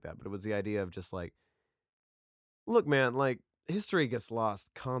something like that, but it was the idea of just like, look, man, like history gets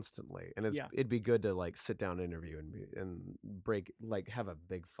lost constantly, and Yeah. it'd be good to like sit down and interview and break, like, have a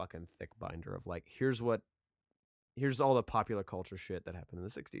big fucking thick binder of like, here's all the popular culture shit that happened in the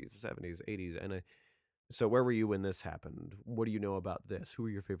 60s, 70s, 80s, and so where were you when this happened? What do you know about this? Who are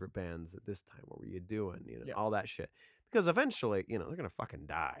your favorite bands at this time? What were you doing? Yeah. All that shit. Because eventually, they're gonna fucking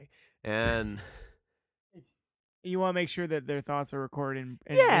die. And You want to make sure that their thoughts are recorded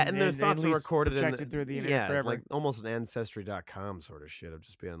and their and thoughts at are least recorded projected through the internet yeah, forever. like almost an ancestry.com sort of shit of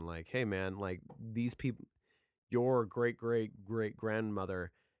just being like, hey man, like these people, your great great great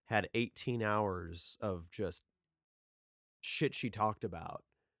grandmother had 18 hours of just shit she talked about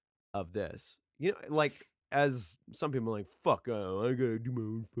of this. Like, as some people are like, fuck, I gotta do my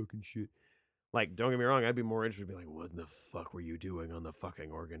own fucking shit. Like, don't get me wrong, I'd be more interested in being like, what in the fuck were you doing on the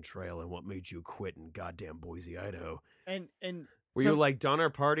fucking Oregon Trail, and what made you quit in goddamn Boise, Idaho? and Were you like, Donner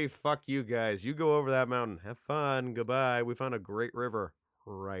Party? Fuck you guys. You go over that mountain. Have fun. Goodbye. We found a great river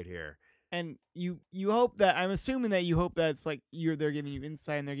right here. and you hope that, I'm assuming that you hope that it's like they're giving you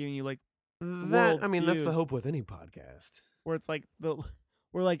insight and they're giving you like world I mean, that's the views. hope with any podcast. Where it's like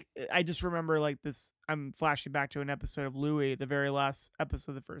we're like, I just remember like this, I'm flashing back to an episode of Louis, the very last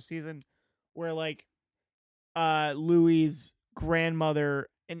episode of the first season, where like Louis's grandmother,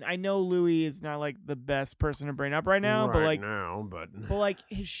 and I know Louis is not like the best person to bring up right now, but like but like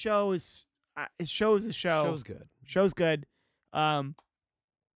his show is a show. Show's good. Show's good.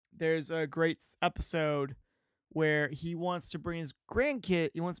 There's a great episode where he wants to bring his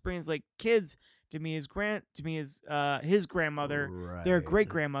like kids to meet his grandmother, their Right. great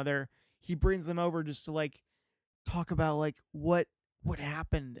grandmother. He brings them over just to like talk about like what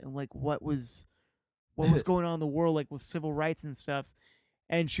happened and like what was going on in the world, like with civil rights and stuff.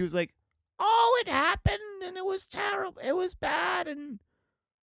 And she was like, "Oh, it happened and it was terrible. It was bad, and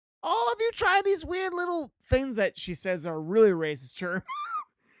all of you try these weird little things that she says are really racist term."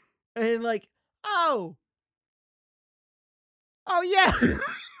 And like, oh yeah.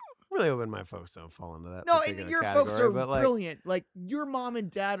 Really hoping my folks don't fall into that. No, and particular your category, folks are but like, brilliant. Like, your mom and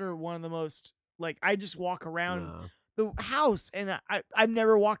dad are one of the most, like, I just walk around no. the house and I've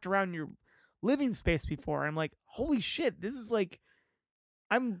never walked around your living space before. I'm like, holy shit, this is like,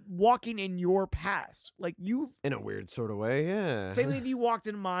 I'm walking in your past. Like, In a weird sort of way, yeah. same thing if you walked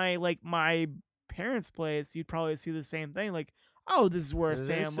in my parents' place, you'd probably see the same thing. Like, oh, this is where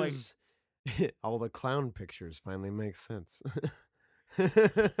Sam, like, all the clown pictures finally make sense.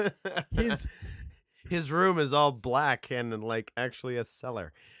 his his room is all black and like actually a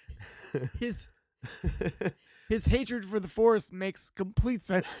cellar. his hatred for the forest makes complete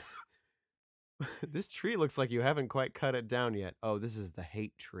sense. This tree looks like you haven't quite cut it down yet. Oh, this is the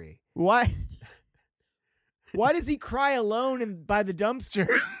hate tree. Why? Why does he cry alone by the dumpster?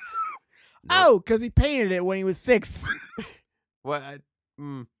 Oh, because he painted it when he was 6. What?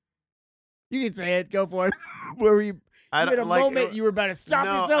 You can say it. Go for it. Where I you had don't a like moment you were about to stop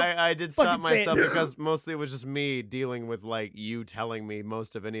no, yourself. I did stop Fucking say it. myself because mostly it was just me dealing with like you telling me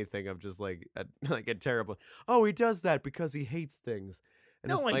most of anything of just like like a terrible. Oh, he does that because he hates things, and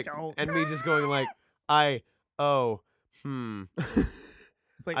No, it's I like don't. and me just going like I oh hmm.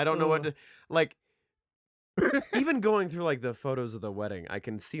 It's like, I don't know what ugh. to like. Even going through like the photos of the wedding, I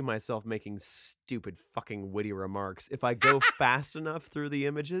can see myself making stupid fucking witty remarks. If I go fast enough through the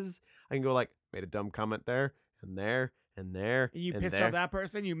images, I can go like made a dumb comment there and there and there You and pissed off there. that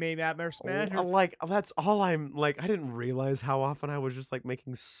person. You made that person mad. Like that's all I'm like. I didn't realize how often I was just like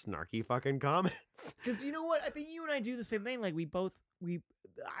making snarky fucking comments. Because you know what? I think you and I do the same thing. Like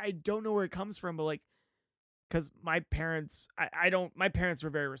I don't know where it comes from, but like, because my parents, I don't, my parents were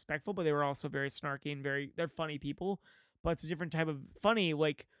very respectful, but they were also very snarky and they're funny people. But it's a different type of funny,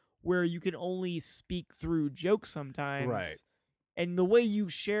 like where you can only speak through jokes Right. sometimes. And the way you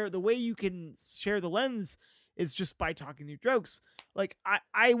can share the lens is just by talking through jokes. Like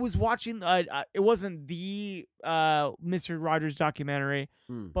I was watching, it wasn't the Mr. Rogers documentary,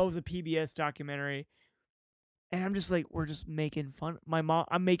 Hmm. but it was a PBS documentary. And I'm just like, we're just making fun.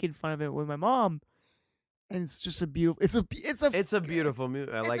 I'm making fun of it with my mom, and it's just a beautiful. It's a beautiful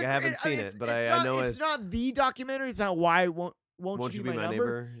movie. It's Like a I haven't great. seen It's it, but it's I not know it's it's. not the documentary. It's not why won't Won't you you be be my my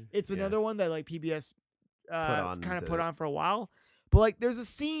number. neighbor? It's Yeah. another one that like PBS Put on. kind of put To on for a while, but like there's a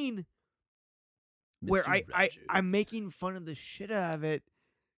scene where Mr. I'm Rogers. making fun of the shit out of it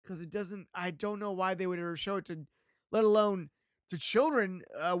because it doesn't. I don't know why they would ever show it to, let alone to children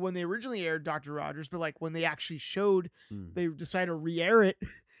when they originally aired Dr. Rogers, but like when they actually showed, Hmm. they decided to re-air it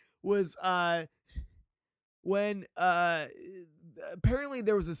was when apparently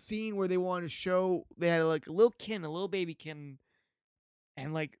there was a scene where they wanted to show they had like a little baby kin,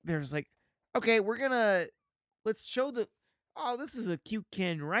 and like there's like, okay, let's show the, oh, this is a cute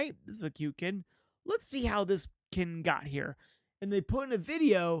kin, right? This is a cute kin. Let's see how this kin got here. And they put in a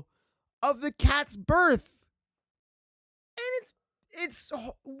video of the cat's birth. And it's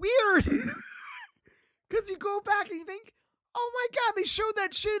weird. Cause you go back and you think, oh my god, they showed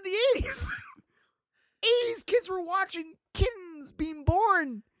that shit in the 80s. 80s kids were watching kittens being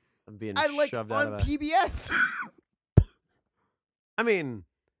born. I'm being Like shoved out on of a. PBS. I mean,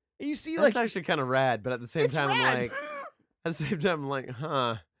 And you see that's like actually kind of rad, but at the same it's time, I'm rad. like, at the same time, I'm like,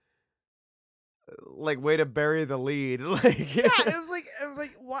 huh. Like way to bury the lead. Like Yeah, it was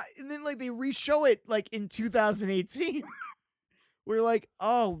like why? And then like they re-show it like in 2018. We're like,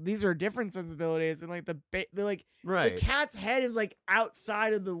 oh, these are different sensibilities, and like they're like the right. cat's head is like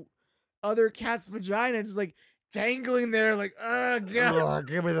outside of the other cat's vagina, just like dangling there, like, oh god. Ugh,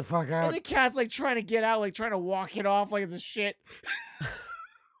 get me the fuck And out. the cat's like trying to get out, like trying to walk it off like it's a shit.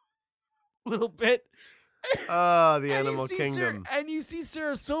 Little bit. Oh, the And animal kingdom. and you see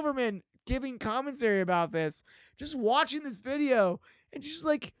Sarah Silverman giving commentary about this, just watching this video, and she's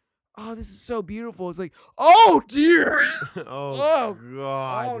like, oh, this is so beautiful. It's like, oh dear. Oh Oh,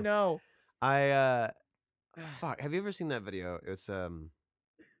 god. oh no. I fuck. Have you ever seen that video? It's like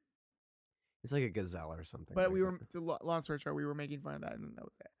a gazelle or something. But like we that. were, long story short, we were making fun of that, and that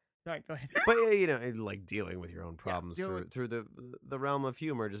was it. All right, go ahead. But yeah, you know, like dealing with your own Yeah, problems dealing through the realm of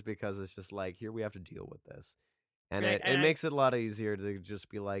humor, just because it's just like here we have to deal with this, and Right, it makes it a lot easier to just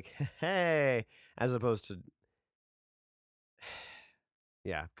be like, hey, as opposed to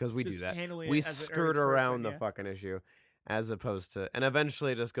yeah, because we do just that. handling We it as an skirt earnest person, around the yeah. fucking issue, as opposed to, and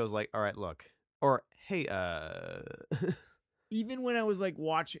eventually it just goes like, all right, look, or hey, Even when I was like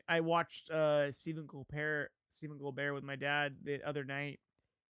I watched Stephen Colbert with my dad the other night.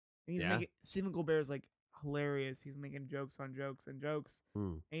 And Yeah? Stephen Colbert is like hilarious. He's making jokes on jokes and jokes,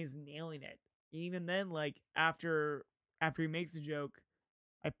 Hmm. and he's nailing it. Even then, like after he makes a joke,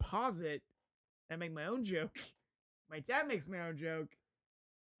 I pause it and make my own joke. My dad makes my own joke.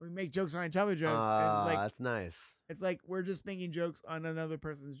 We make jokes on each other jokes. And That's nice. it's like we're just making jokes on another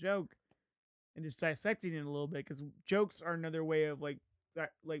person's joke and just dissecting it a little bit, because jokes are another way of like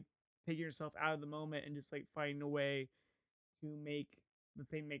taking yourself out of the moment and just like finding a way to make the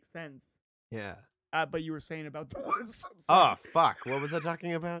thing make sense. Yeah. But you were saying about the woods. Oh fuck! What was I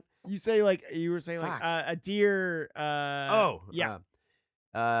talking about? You were saying like Fuck. a deer. Yeah.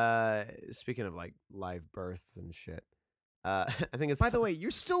 Speaking of like live births and shit, I think it's. By the way,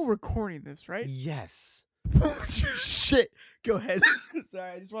 you're still recording this, right? Yes. Shit. Go ahead.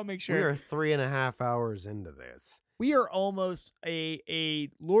 Sorry, I just want to make sure. We are 3.5 hours into this. We are almost a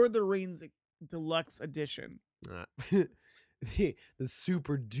Lord of the Rings deluxe edition. The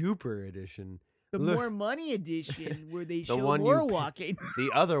super duper edition. The Look. more money edition, where they The show one more you walking. The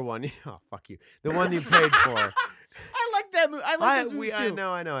other one, oh fuck you. The one you paid for I like that movie. I like those movies I too.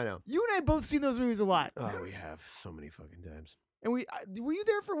 know. You and I both seen those movies a lot. Oh, we have so many fucking times. And were you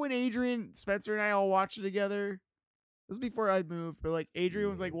there for when Adrian, Spencer, and I all watched it together? This was before I moved, but like Adrian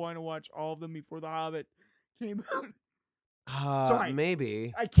was like wanting to watch all of them before The Hobbit came out. Sorry,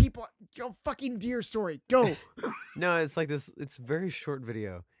 Maybe. I keep on. Go fucking deer story. Go. No, it's like this. It's a very short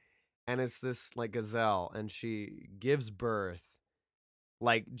video, and it's this like gazelle, and she gives birth,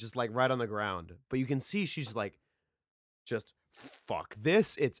 like just like right on the ground. But you can see she's like, just fuck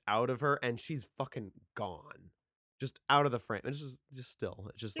this. It's out of her, and she's fucking gone, just out of the frame. It's just still.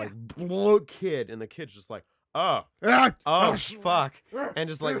 It's just like kid, and the kid's just like, oh, fuck, and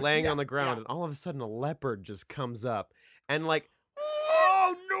just like laying on the ground, and all of a sudden a leopard just comes up, and like,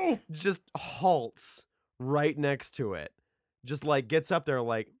 oh no, just halts right next to it, just like gets up there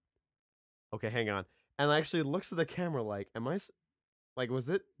like, okay, hang on, and actually looks at the camera like, like, was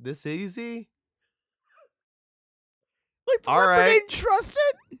it this easy? Like the All leopard right. didn't trust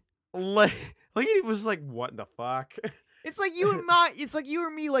it. Like he was like, what the fuck? It's like you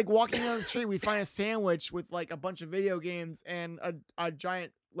and me like walking down the street. We find a sandwich with like a bunch of video games and a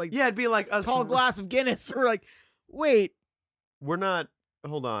giant like Yeah, it'd be like us. tall glass of Guinness. We're like, wait, We're not.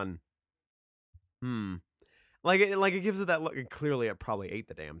 Hold on. Like it gives it that look. And clearly, it probably ate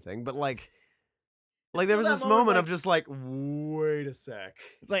the damn thing. But like there was this moment of just like, wait a sec.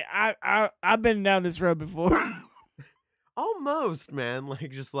 It's like I've been down this road before. Almost, man.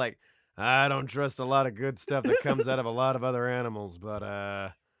 Like just like, I don't trust a lot of good stuff that comes out of a lot of other animals.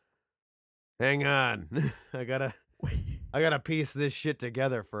 But hang on, I gotta piece this shit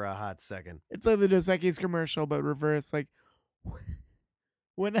together for a hot second. It's like the Dos Equis commercial, but reverse. Like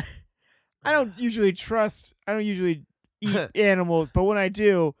when I don't usually eat animals, but when I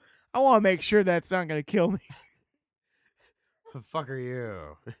do, I want to make sure that's not gonna kill me. The fuck are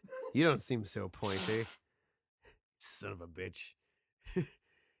you? You don't seem so pointy. Son of a bitch.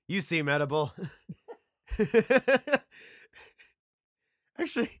 You seem edible.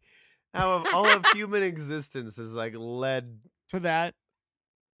 Actually, how all of human existence is like led To that.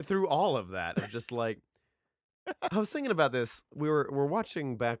 through all of that. Of just like, I was thinking about this. We're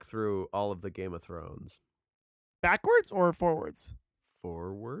watching back through all of the Game of Thrones. Backwards or forwards?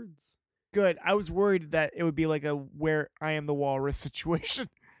 Forwards? Good. I was worried that it would be like a Where I Am the Walrus situation.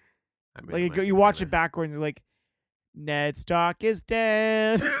 I mean, Like you watch it backwards and you're like, Ned Stark is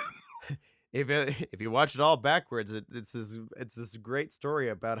dead. if you watch it all backwards, it's this great story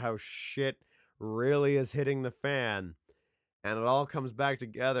about how shit really is hitting the fan, and it all comes back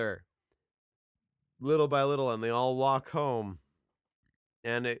together little by little, and they all walk home,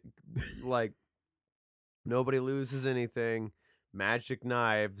 and it like nobody loses anything, magic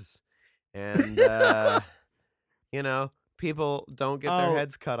knives, and you know, people don't get their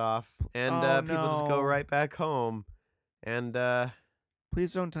heads cut off, and people just go right back home. And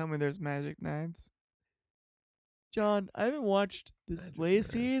please don't tell me there's magic knives. John, I haven't watched this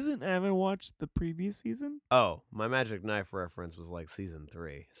latest season. I haven't watched the previous season. Oh, my magic knife reference was like season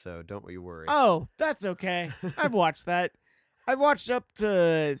 3, so don't you worry. Oh, that's okay. I've watched that. I've watched up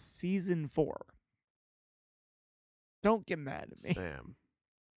to season 4. Don't get mad at me. Sam.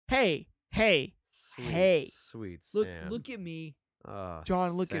 Hey. Sweet Look, Sam. look at me. Oh,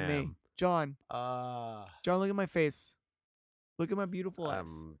 John, look at me. Sam. John, look at my face. Look at my beautiful eyes.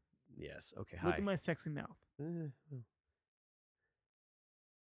 Yes. Okay. Look Hi. at my sexy mouth. Oh.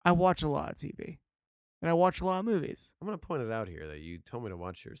 I watch a lot of TV, and I watch a lot of movies. I'm gonna point it out here that you told me to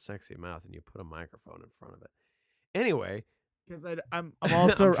watch your sexy mouth, and you put a microphone in front of it. Anyway, because I'm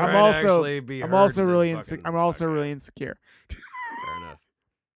also really insecure. Fair enough.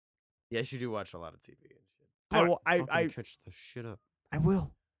 Yes, you do watch a lot of TV and shit. I catch the shit up. I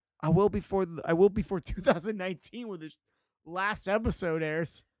will before 2019 when this last episode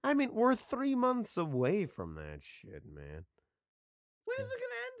airs. I mean, we're 3 months away from that shit, man. When is it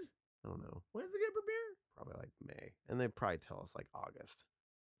gonna end? I don't know. When is it gonna premiere? Probably like May, and they probably tell us like August.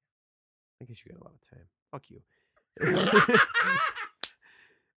 I guess you got a lot of time. Fuck you.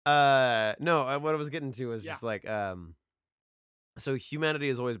 No. What I was getting to was just like, so humanity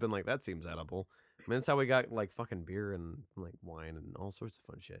has always been like, that seems edible. I mean, that's how we got like fucking beer and like wine and all sorts of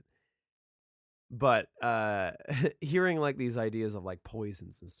fun shit. But hearing like these ideas of like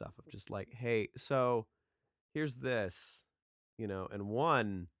poisons and stuff, of just like, hey, so here's this, and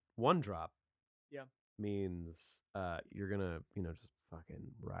one drop, means you're gonna, just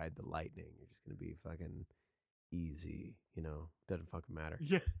fucking ride the lightning. You're just gonna be fucking easy, doesn't fucking matter.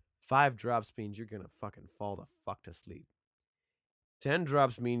 Yeah. 5 drops means you're gonna fucking fall the fuck to sleep. 10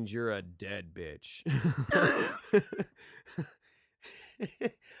 drops means you're a dead bitch.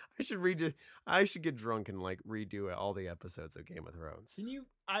 Are I should read. I should get drunk and like redo all the episodes of Game of Thrones. Can you?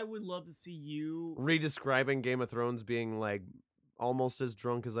 I would love to see you. Redescribing Game of Thrones being like almost as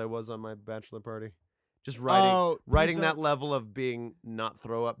drunk as I was on my bachelor party. Just writing that level of being not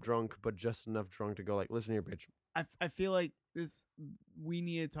throw up drunk, but just enough drunk to go like, listen here, bitch. I feel like we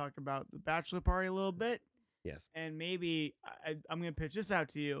need to talk about the bachelor party a little bit. Yes. And maybe I'm going to pitch this out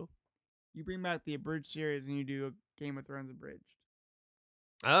to you. You bring back the abridged series and you do a Game of Thrones abridged.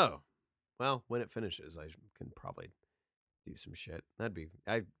 Oh, well, when it finishes, I can probably do some shit.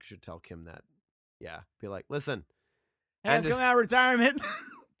 I should tell Kim that. Yeah. Be like, listen. Hey, I'm coming out of retirement.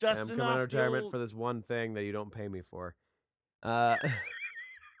 I'm coming out of retirement for this one thing that you don't pay me for.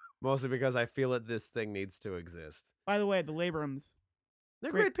 Mostly because I feel that this thing needs to exist. By the way, the Labrams.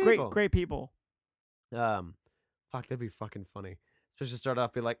 They're great people. Great people. Fuck, that'd be fucking funny. Especially start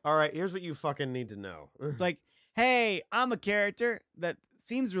off, be like, all right, here's what you fucking need to know. It's like, hey, I'm a character that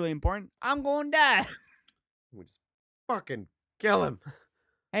seems really important. I'm going to die. We just fucking kill him.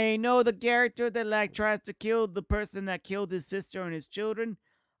 Hey, know the character that like tries to kill the person that killed his sister and his children?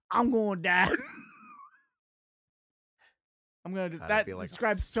 I'm going to die. I'm going to that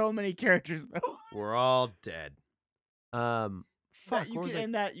describes so many characters though. We're all dead. Fuck, you can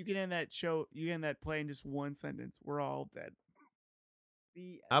end that. You can end that show. You can end that play in just one sentence. We're all dead.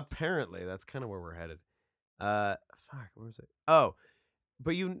 Apparently, that's kind of where we're headed. Fuck, where was it? Oh,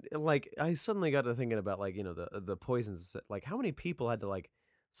 but you like, I suddenly got to thinking about like, you know, the poisons. Like, how many people had to like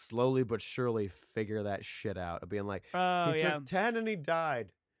slowly but surely figure that shit out of being like, he took 10 and he died.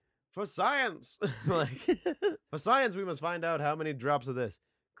 For science, like for science, we must find out how many drops of this.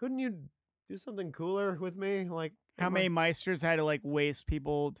 Couldn't you do something cooler with me? Like how many Meisters had to like waste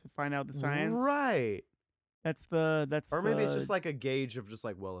people to find out the science? Right. Or maybe it's just like a gauge of just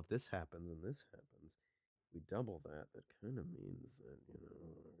like, well, if this happens and this happens, we double that. That kind of means that, you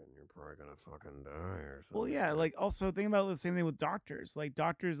know, you're probably gonna fucking die or something. Well, yeah, like also think about the same thing with doctors. Like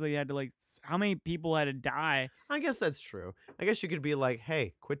doctors, they had to like how many people had to die? I guess that's true. I guess you could be like,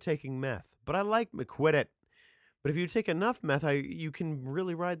 hey, quit taking meth. But I like quit it. But if you take enough meth, you can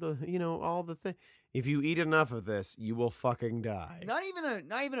really ride the, you know, all the thing. If you eat enough of this, you will fucking die. Not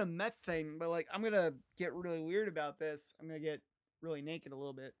even a meth thing, but like I'm gonna get really weird about this. I'm gonna get really naked a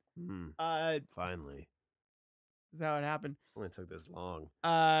little bit. Finally. Is that what happened? Only took this long.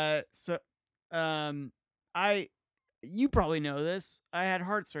 You probably know this. I had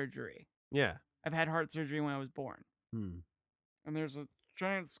heart surgery. Yeah. I've had heart surgery when I was born. And there's a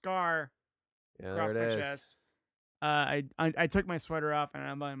giant scar across my chest. I took my sweater off and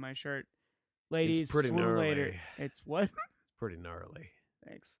I'm on my shirt. Ladies, it's pretty gnarly. Later. It's what? It's pretty gnarly.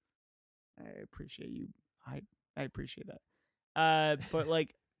 Thanks. I appreciate you. I appreciate that. But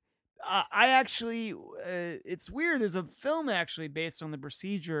like, I actually, it's weird. There's a film actually based on the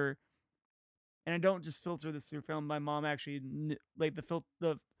procedure, and I don't just filter this through film. My mom actually, like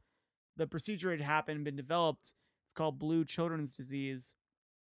the procedure had happened, been developed. It's called blue children's disease.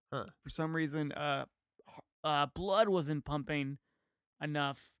 Huh. For some reason, blood wasn't pumping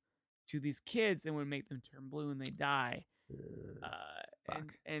enough to these kids and would make them turn blue and they die.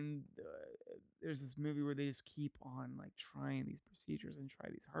 Fuck. And there's this movie where they just keep on like trying these procedures and try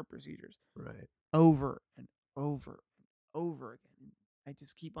these heart procedures right over and over and over again. And I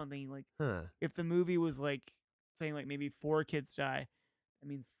just keep on thinking like, if the movie was like saying like maybe 4 kids die, that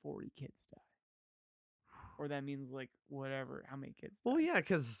means 40 kids die. Or that means like whatever, how many kids die. Well, yeah,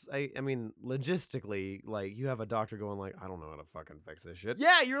 because I mean, logistically, like you have a doctor going like, I don't know how to fucking fix this shit.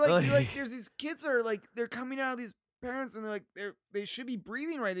 Yeah, you're like there's these kids are like they're coming out of these parents and they're like they should be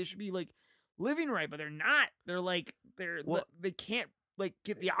breathing right, they should be like living right, but they're not. They're like they can't like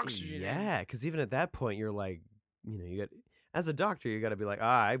get the oxygen. Yeah, because even at that point, you're like, you know, you got as a doctor, you got to be like,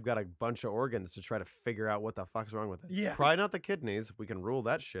 I've got a bunch of organs to try to figure out what the fuck's wrong with it. Yeah, probably not the kidneys. We can rule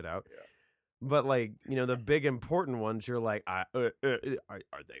that shit out. Yeah. But like, you know, the big important ones, you're like, are they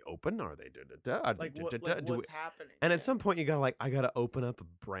open? Are they what's happening? And at some point, you gotta like, I gotta open up a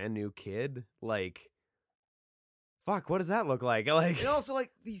brand new kid. Like, fuck, what does that look like? Like, and also like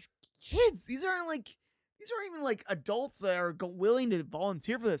these kids, these aren't even like adults that are willing to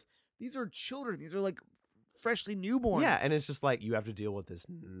volunteer for this. These are children. These are like freshly newborns. Yeah, and it's just like you have to deal with this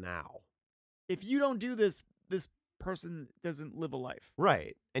now. If you don't do this, this person doesn't live a life.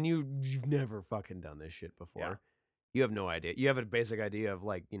 Right. And you've never fucking done this shit before. Yeah. You have no idea. You have a basic idea of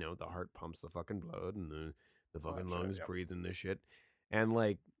like, you know, the heart pumps the fucking blood and the fucking lungs breathing this shit. And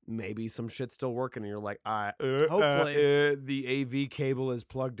like maybe some shit's still working and you're like, hopefully the AV cable is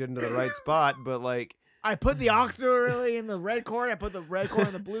plugged into the right spot, but like I put the auxiliary in the red cord, I put the red cord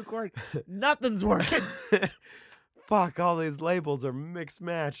in the blue cord. Nothing's working. fuck, all these labels are mixed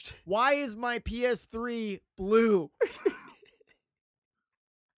matched. Why is my PS3 blue?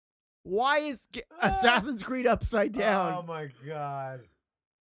 Why is Assassin's Creed upside down? Oh my god.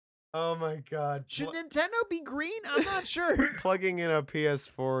 Oh my god. Should Nintendo be green? I'm not sure. Plugging in a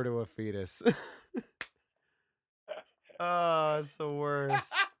PS4 to a fetus. Oh, it's the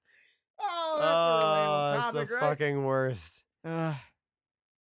worst. Oh, that's a relatable It's topic, the right? fucking worst. Uh,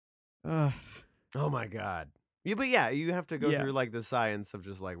 Oh my god. Yeah, but yeah, you have to go Yeah. through like the science of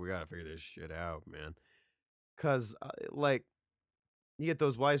just like we gotta figure this shit out, man. Cause like you get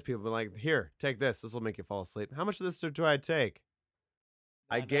those wise people like, here, take this. This will make you fall asleep. How much of this do I take?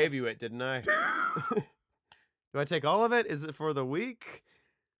 I Not gave you it, didn't I? Do I take all of it? Is it for the week?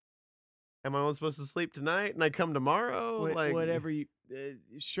 Am I only supposed to sleep tonight and I come tomorrow? Like whatever you,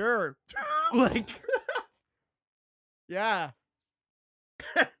 sure. Like, yeah.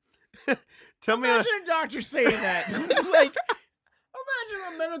 Tell me. Imagine a doctor saying that. Like,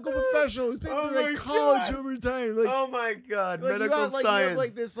 imagine a medical professional who's been through like college God. over time. Like, Oh my god, like medical you have, like, science. You have,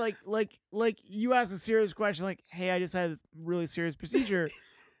 like this, like you ask a serious question, like, "Hey, I just had a really serious procedure.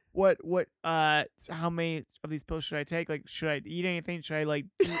 How many of these pills should I take? Like, should I eat anything? Should I like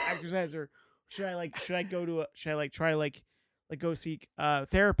do exercise, or should I go to should I like try to like go seek a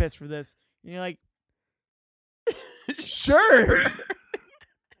therapist for this?" And you're like, sure.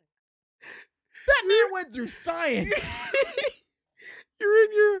 That man went through science. You're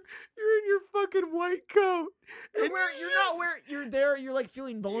in your fucking white coat. You're there. You're like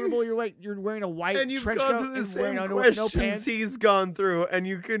feeling vulnerable. You're wearing a white and you've trench gone coat through the and same wearing no questions pants. he's gone through, and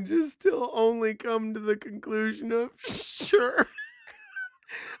you can just still only come to the conclusion of sure.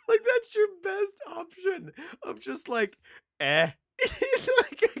 Like that's your best option of just like, like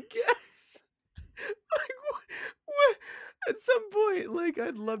I guess. Like what? At some point, like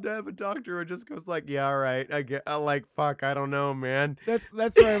I'd love to have a doctor who just goes like, "Yeah, all right, I like, fuck, I don't know, man." That's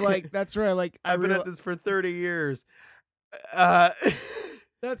what I like. That's where I like. I've been at this for 30 years.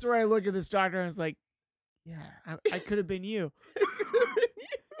 That's where I look at this doctor and it's like, yeah, I could have been you.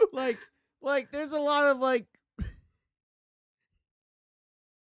 Like there's a lot of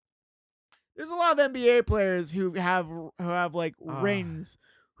there's a lot of NBA players who have like rings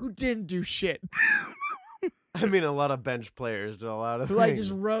who didn't do shit. I mean, a lot of bench players do a lot of who things. like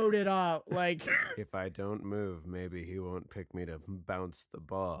just wrote it off. Like, if I don't move, maybe he won't pick me to bounce the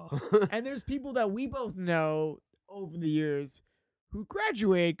ball. And there's people that we both know over the years who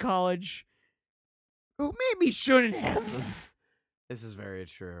graduated college who maybe shouldn't have. This is very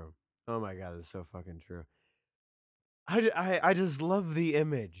true. Oh my god, this is so fucking true. I just love the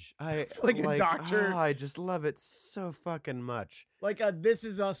image. Like a doctor. I just love it so fucking much. Like a This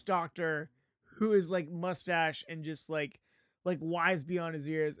Is Us doctor who is like mustache and just like wise beyond his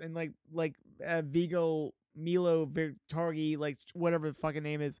ears, and Vigo Milo Vittargi, like whatever the fucking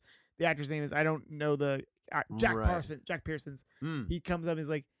name is, the actor's name is, I don't know the Jack Pearson's. He comes up and is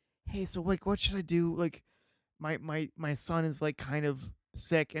like, "Hey, so like what should I do? Like my son is like kind of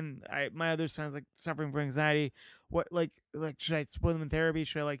sick, and my other son's like suffering from anxiety. What like should I put them in therapy?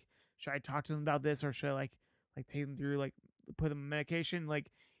 Should I talk to them about this, or should I like take them through, like put them on medication?" Like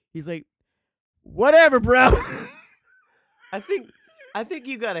he's like, "Whatever, bro." I think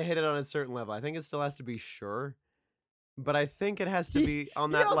you gotta hit it on a certain level. I think it still has to be sure, but I think it has to be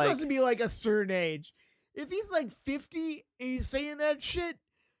on that. He also like has to be like a certain age. If he's like 50 and he's saying that shit,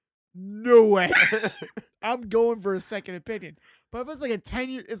 no way. I'm going for a second opinion. But if it's like a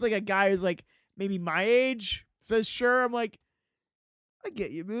 10-year, it's like a guy who's like maybe my age says sure. I'm like, I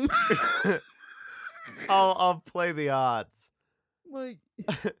get you, man. I'll play the odds. Like,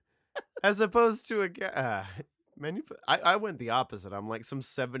 as opposed to a guy. Man, I went the opposite. I'm like some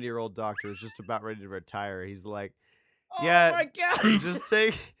 70-year-old doctor who's just about ready to retire. He's like, oh yeah, my god, just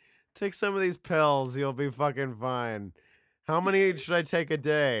take some of these pills. You'll be fucking fine. How many should I take a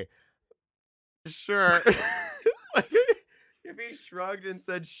day? Sure. Like, if he shrugged and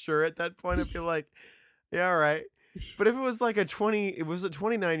said sure at that point, I'd be like, yeah, all right. But if it was like a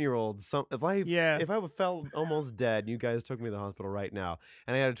 29-year-old, if I felt almost dead, you guys took me to the hospital right now,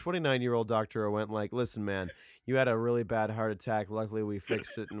 and I had a 29-year-old doctor who went like, listen, man, you had a really bad heart attack. Luckily, we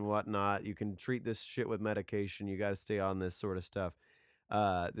fixed it and whatnot. You can treat this shit with medication. You got to stay on this sort of stuff.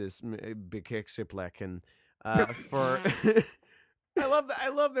 This Bikixiplec and for. I love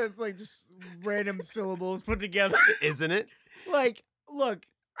that it's like just random syllables put together, isn't it? Like, look,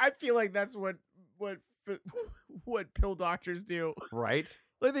 I feel like that's what pill doctors do, right?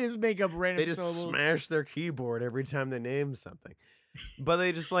 Like they just make up random. They just syllables. smash their keyboard every time they name something. But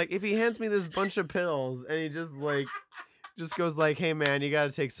they just like, if he hands me this bunch of pills and he just like just goes like, "Hey man, you got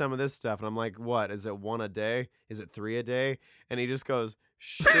to take some of this stuff." And I'm like, "What? Is it 1 a day? Is it 3 a day?" And he just goes,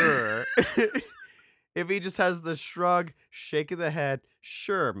 "Sure." If he just has the shrug, shake of the head,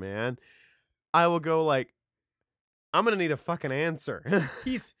 "Sure, man." I will go like, "I'm gonna need a fucking answer."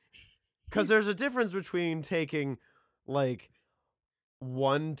 He's Because he's there's a difference between taking like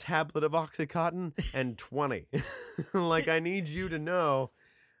 1 tablet of Oxycontin and 20. Like, I need you to know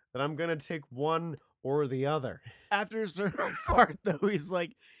that I'm gonna take one or the other. after a certain part though, he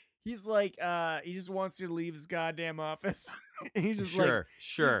just wants you to leave his goddamn office. And he's just like Sure,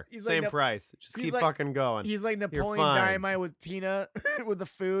 sure, he's like same no, price. Just he's keep like fucking going. he's like You're Napoleon fine. Dynamite with Tina with the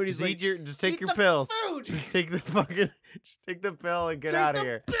food. He's like, Just take eat your the pills. food, Just take the fucking just take the pill and get take out of the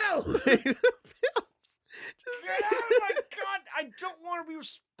here. pill. Take the pills. Get out of my god! I don't want to be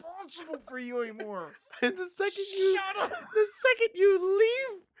responsible for you anymore. And Shut up. the second you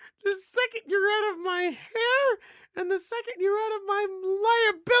leave, the second you're out of my hair, and the second you're out of my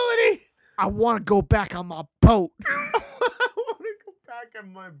liability, I want to go back on my boat. I want to go back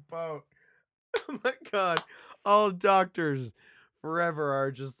on my boat. Oh my god. All doctors forever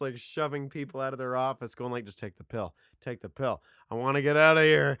are just like shoving people out of their office, going like, just take the pill. Take the pill. I want to get out of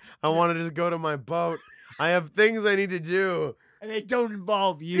here. I want to just go to my boat. I have things I need to do. And they don't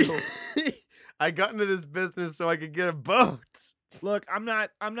involve you. I got into this business so I could get a boat. Look, I'm not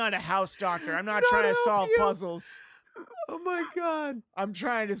a house doctor. I'm not Not trying to help solve you. puzzles. Oh my god. I'm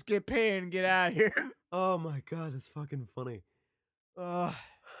trying to just get paid and get out of here. Oh my god, that's fucking funny.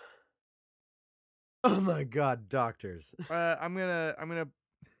 Oh my god, doctors. I'm gonna.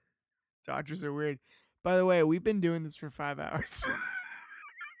 Doctors are weird. By the way, we've been doing this for 5 hours.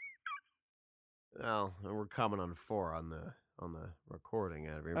 Well, we're coming on 4 on the recording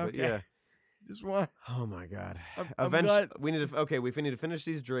out of here, but Okay. yeah. Just one. Oh my god. I'm Eventually, glad- we need to finish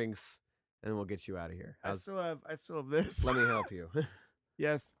these drinks, and we'll get you out of here. I still have this. Let me help you.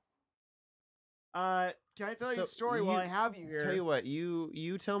 Yes. Can I tell you a story while I have you here? Tell you what,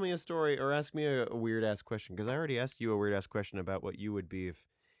 you tell me a story or ask me a weird ass question, because I already asked you a weird ass question about what you would be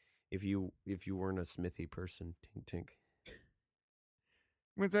if you weren't a smithy person. Tink tink.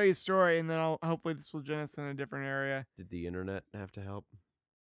 I'm gonna tell you a story, and then hopefully this will join us in a different area. Did the internet have to help?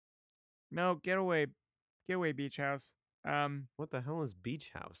 No, get away, beach house. What the hell is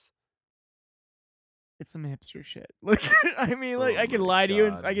Beach House? It's some hipster shit. Like, I mean, like, Oh I can my lie to you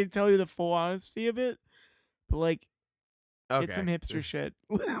and I God. can tell you the full honesty of it, but like, it's some Okay, hipster shit.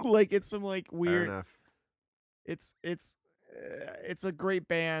 Like, it's some like fair weird. enough. It's a great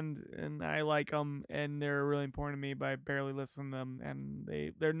band, and I like them, and they're really important to me. But I barely listen to them,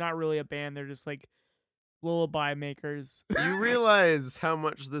 and they're not really a band. They're just like lullaby makers. You realize how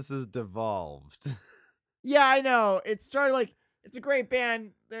much this has devolved. Yeah, I know. It started like it's a great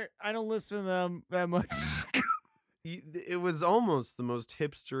band. I don't listen to them that much. It was almost the most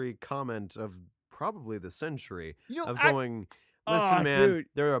hipstery comment of probably the century, You know, of I- going, listen, Aw, man, dude.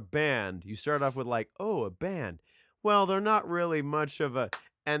 they're a band. You start off with like, oh, a band. Well, they're not really much of a,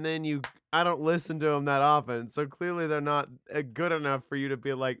 and then I don't listen to them that often, so clearly they're not good enough for you to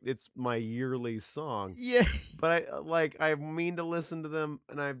be like, it's my yearly song. Yeah. But I mean to listen to them,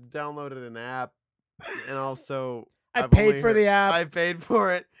 and I've downloaded an app, and also I I've paid only for the app. I paid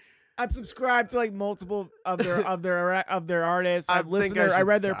for it. I'm subscribed to like multiple of their artists. I've listened. I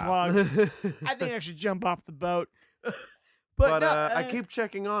read their blogs. I think I should jump off the boat. But no, I keep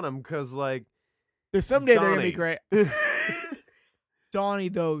checking on them because like there's someday they're gonna be Donnie. great. Donnie,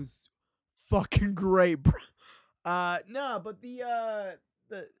 those fucking great, bro. No, but the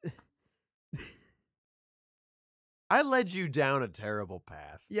I led you down a terrible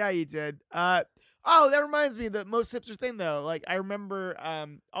path. yeah, you did. Oh, that reminds me, the most hipster thing though. Like I remember,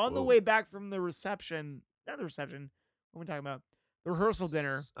 on the Whoa. way back from the reception, not the reception. What am I talking about? The rehearsal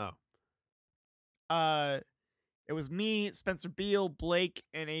dinner. Oh. It was me, Spencer Beal, Blake,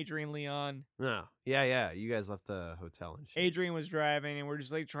 and Adrian Leon. No. Yeah. You guys left the hotel and shit. Adrian was driving, and we're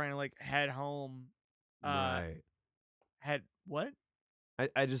just like trying to like head home. Right. Head what?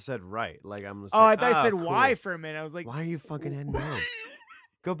 I just said right. Like I'm just Oh, I like, thought I said cool. why for a minute. I was like, Why are you fucking heading home?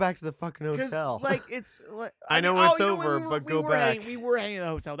 Go back to the fucking hotel. Like it's. Like, I know mean, it's you what, over, but go back. We were hanging at the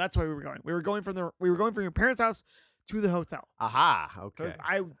hotel. That's why we were going. We were going from your parents' house to the hotel. Aha. Okay. Because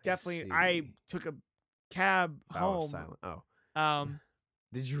I definitely I see. took a cab Power of home. silent. Oh.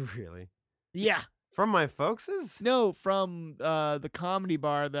 Did you really? Yeah. From my folks's? No, from the comedy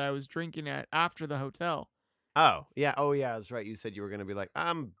bar that I was drinking at after the hotel. Oh yeah. That's right. You said you were gonna be like,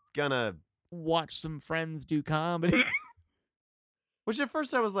 I'm gonna Watch some friends do comedy. Which at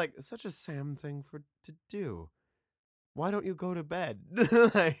first I was like, it's such a Sam thing to do. why don't you go to bed?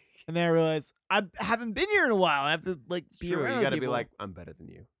 Like, And then I realized I haven't been here in a while. I have to like it's be true. around You other got to be people. like, I'm better than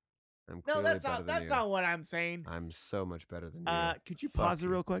you. I'm No, clearly better than that's you. not what I'm saying. I'm so much better than you. Could you Fuck pause it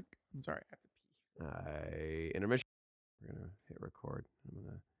you. real quick? I'm sorry, I have to Intermission. We're gonna hit record.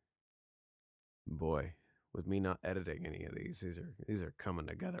 Boy, with me not editing any of these are coming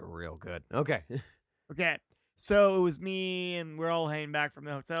together real good. Okay. pee. Okay. So it was me, and we're all heading back from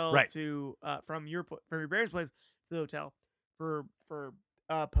the hotel Right. to from your parents' place to the hotel for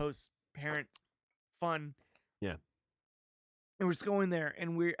post parent fun, Yeah. and we're just going there,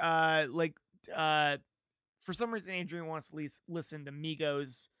 and we're for some reason Adrian wants to listen to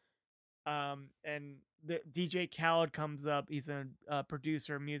Migos, and the DJ Khaled comes up. He's a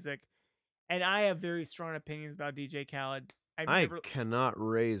producer of music, and I have very strong opinions about DJ Khaled. I've I never cannot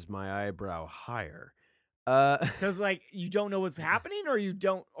raise my eyebrow higher. because like you don't know what's happening, or you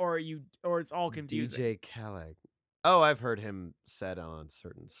don't, or it's all confusing. DJ Khaled. Oh, I've heard him said on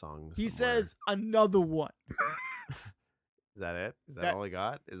certain songs. He somewhere. says another one. Is that it? Is that That- all he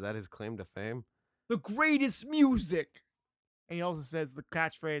got? Is that his claim to fame? The greatest music. And he also says the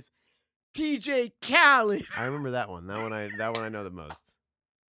catchphrase, TJ Khaled. I remember that one. That one I know the most.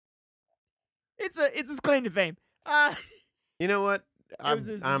 It's his claim to fame. You know what? was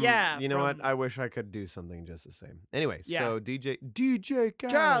his yeah You know what? from- I wish I could do something just the same. Anyway, Yeah. so DJ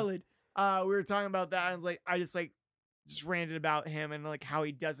Khaled. Khaled. We were talking about that, and it's like I just ranted about him and like how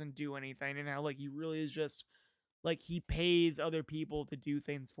he doesn't do anything, and how like he really is just like he pays other people to do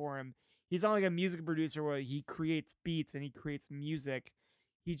things for him. He's not like a music producer where he creates beats and he creates music.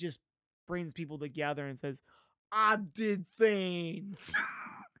 He just brings people together and says, "I did things."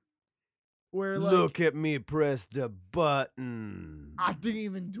 Where like Look at me press the button. I didn't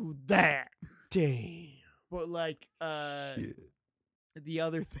even do that. Damn. But like Shit. the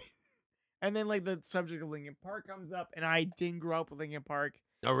other thing. And then like the subject of Linkin Park comes up, and I didn't grow up with Linkin Park.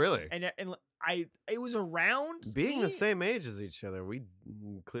 Oh, really? And it was around Being me. the same age as each other, we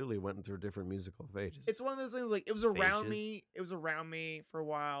clearly went through different musical phases. It's one of those things like it was around Phases. me. It was around me for a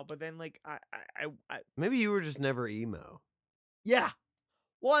while, but then like I Maybe you were just never emo. yeah.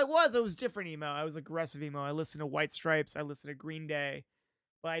 Well, I was different emo. I was aggressive emo. I listened to White Stripes. I listened to Green Day,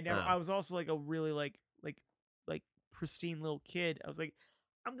 but I never. Oh. I was also like a really like pristine little kid. I was like,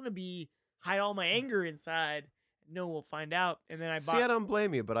 I'm gonna hide all my anger inside. No one will find out. And then I See, bought. I don't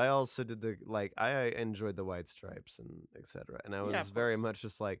blame you, but I also did I enjoyed the White Stripes and etc. And I was Yeah, of very course. much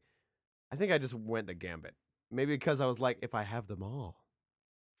just like, I think I just went the gambit. Maybe because I was like, if I have them all,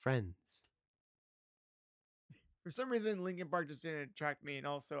 friends. For some reason, Linkin Park just didn't attract me, and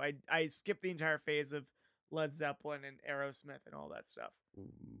also I skipped the entire phase of Led Zeppelin and Aerosmith and all that stuff.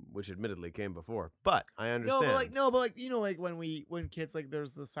 Which admittedly came before, but I understand. No, but like you know, like when kids like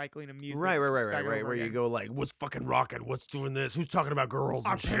there's the cycling of music, Right, back and right. over Where you again. go like, what's fucking rocking? What's doing this? Who's talking about girls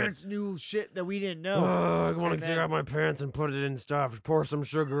Our and parents knew shit that we didn't know. shit? I want And to then- take out my pants and put it in stuff. Pour some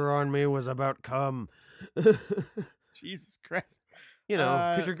sugar on me was about cum. Jesus Christ. You know,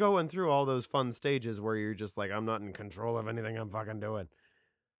 because Uh, you're going through all those fun stages where you're just like, I'm not in control of anything I'm fucking doing.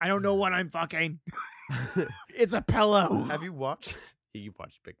 I don't know what I'm fucking. It's a pillow. Have you watched? You've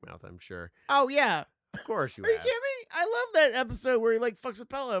watched Big Mouth, I'm sure. Oh yeah. Of course you Are you have. kidding me? I love that episode where he like fucks a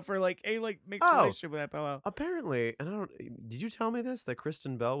pillow for like and he like makes a Oh. relationship with that pillow. Apparently, and I don't. Did you tell me this? That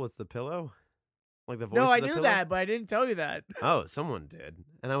Kristen Bell was the pillow, like the voice. No, of I the knew pillow? that, but I didn't tell you that. Oh, someone did,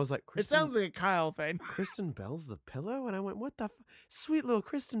 and I was like, It sounds like a Kyle thing. Kristen Bell's the pillow, and I went, what the sweet little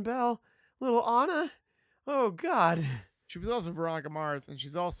Kristen Bell, little Anna. Oh God, She was also Veronica Mars, and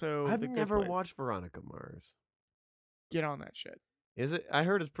she's also I've The Good never Place. watched Veronica Mars. Get on that shit. Is it? I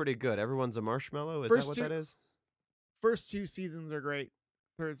heard it's pretty good. Everyone's a marshmallow. Is First that two- what that is? First 2 seasons are great.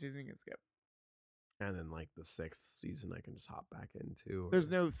 Third season can skip. And then like the 6th season, I can just hop back into. There's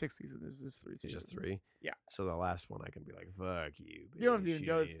or- no 6th season. There's just 3 It's seasons. just 3. Yeah. So the last one, I can be like, "Fuck you." You don't bitch, even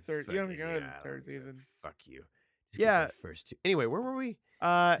go to the ain't third- you don't even fucking- go to the yeah, I third don't give a season. Fuck you. Just get Yeah. the first 2. Anyway, where were we?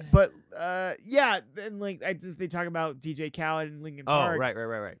 But yeah, and like they talk about DJ Khaled and Linkin Oh, Park.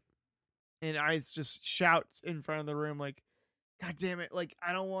 right. And I just shout in front of the room like, God damn it! Like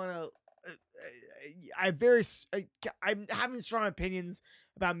I don't want to. I'm having strong opinions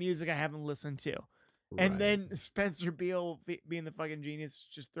about music I haven't listened to, and Right. then Spencer Beale, being the fucking genius,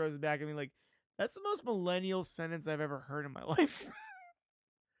 just throws it back at me like, "That's the most millennial sentence I've ever heard in my life."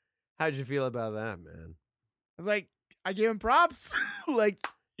 How'd you feel about that, man? I was like, I gave him props. Like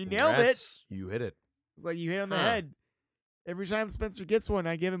he nailed it. Congrats, you hit it. It's like you hit on the Huh. head. Every time Spencer gets one,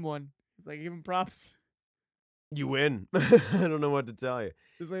 I give him one. It's like I give him props. You win. I don't know what to tell you.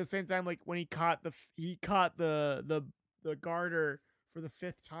 Just like at the same time, like when he caught the garter for the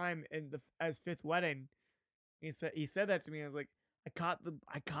 5th time in as 5th wedding, He said that to me. I was like, I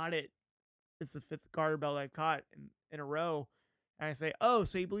caught it. It's the fifth garter belt I caught in a row. And I say, oh,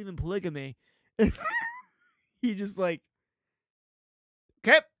 so you believe in polygamy? He just like,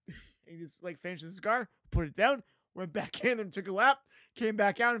 okay. He just like finished the cigar, put it down, went back in and took a lap, came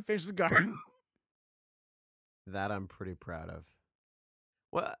back out and finished the cigar. That I'm pretty proud of.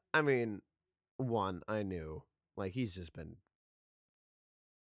 Well, I mean, one, I knew. Like, he's just been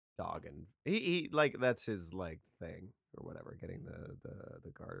dogging. He like, that's his, like, thing or whatever, getting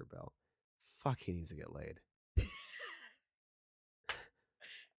the garter belt. Fuck, he needs to get laid. Do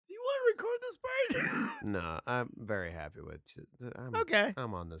you want to record this part? No, I'm very happy with Okay.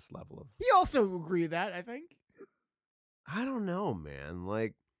 I'm on this level of. He also agreed with that, I think. I don't know, man.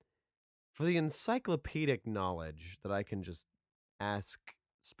 Like, for the encyclopedic knowledge that I can just ask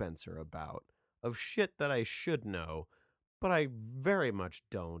Spencer about of shit that I should know, but I very much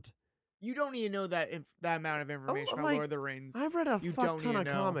don't. You don't need to know that amount of Oh, information about like, Lord of the Rings. I've read a You fuck don't ton need of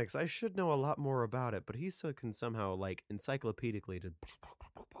to know. comics. I should know a lot more about it, but he so can somehow, like, encyclopedically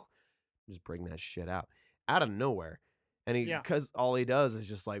just bring that shit out of nowhere. And Yeah. because all he does is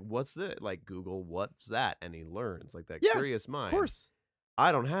just like, what's it? Like, Google, what's that? And he learns, like, that Yeah, curious Of mind. course.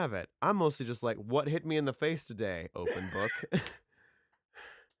 I don't have it. I'm mostly just like, what hit me in the face today? Open book.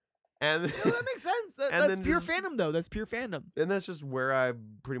 And No, that makes sense. And That's then pure just- fandom, though. That's pure fandom. and that's just where I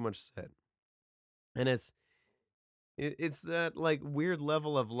pretty much sit. And it's that like weird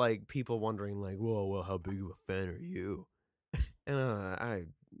level of like people wondering like, whoa, well, how big of a fan are you? And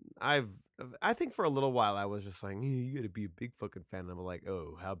I think for a little while I was just like, you gotta be a big fucking fan. And I'm like,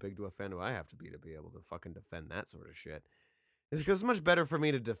 oh, how big do a fan do I have to be able to fucking defend that sort of shit? It's because it's much better for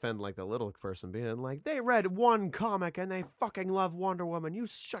me to defend like the little person being like, they read one comic and they fucking love Wonder Woman. You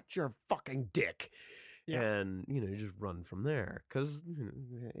shut your fucking dick. Yeah. And, you just run from there. Because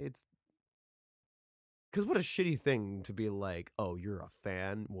because what a shitty thing to be like, oh, you're a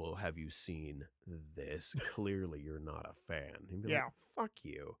fan? Well, have you seen this? Clearly you're not a fan. And be Yeah. like, fuck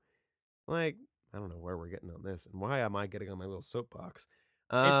you. Like, I don't know where we're getting on this. And why am I getting on my little soapbox?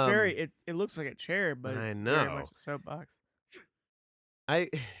 It's very. It looks like a chair, but I it's very know. much a soapbox.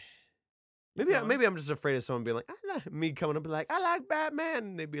 Maybe going? maybe I'm just afraid of someone being like, me coming up and be like, I like Batman.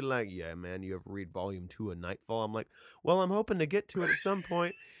 And they'd be like, yeah, man, you ever read Volume 2 of Nightfall? I'm like, well, I'm hoping to get to it at some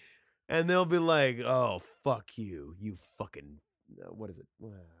point. And they'll be like, oh, fuck you. You fucking, what is it?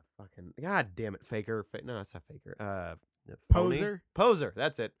 Fucking, god damn it, faker. No, it's not faker. Phony? Poser? Poser,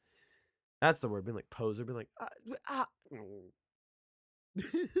 that's it. That's the word. Being like poser, being like,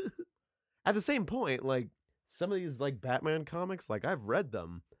 At the same point, like, some of these, like, Batman comics, like, I've read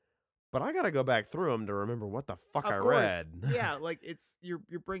them. But I gotta go back through them to remember what the fuck Of I course. read. Yeah, like it's your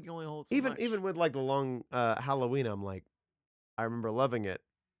brain can only hold so even much. even with like the long Halloween, I'm like, I remember loving it,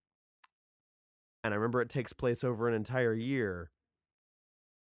 and I remember it takes place over an entire year.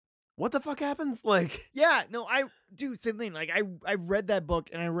 What the fuck happens? Like, Yeah, no, I do same thing. Like I read that book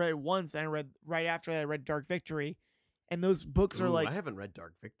and I read it once and I read right after that I read Dark Victory, and those books are like, I haven't read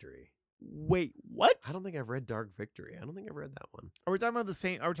Dark Victory. wait, what? I don't think I've read Dark Victory. I don't think I've read that one. Are we talking about the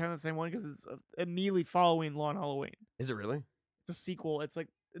same? Are we talking about the same one? Because it's immediately following Law and Halloween. Is it really? It's a sequel. It's like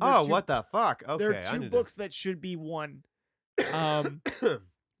Oh, what the fuck? Okay, there are two books that should be one.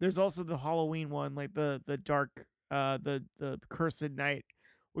 There's also the Halloween one, like the dark, the Cursed Night,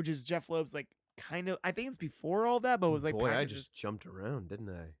 which is Jeff Loeb's like kind of. I think it's before all that, but it was like boy, I packaged. just jumped around, didn't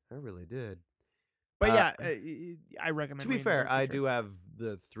I? I really did. But yeah, I recommend. To be reading fair, Dark I Victory. do have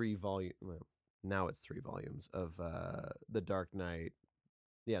the 3 volume. Well, now it's 3 volumes of the Dark Knight.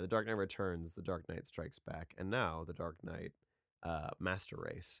 Yeah, the Dark Knight Returns, the Dark Knight Strikes Back, and now the Dark Knight Master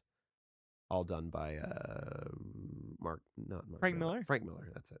Race, all done by Frank Miller? Frank Miller,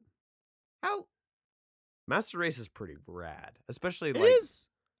 that's it. How Master Race is pretty rad, especially it like is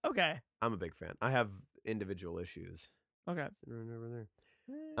okay. I'm a big fan. I have individual issues. Okay. Sitting right over there.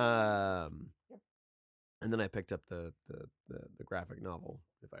 And then I picked up the graphic novel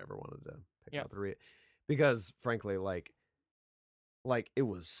if I ever wanted to pick it Yep. up and read it, because frankly, like it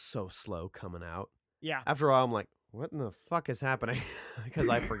was so slow coming out. Yeah. After a while, I'm like, what in the fuck is happening? Because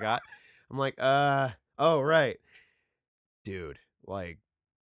I forgot. I'm like, oh right, dude, like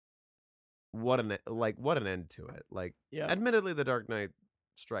what an end to it. Like, Yeah. admittedly, The Dark Knight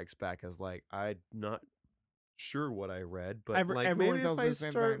Strikes Back is like, I'm not sure what I read, but like everyone maybe tells if me I the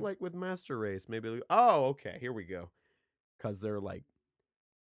same start thing. like with Master Race, maybe like, oh okay, here we go, because they're like,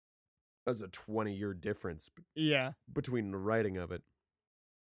 there's a 20-year difference Yeah. between the writing of it,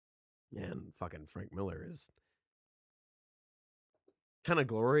 and fucking Frank Miller is kind of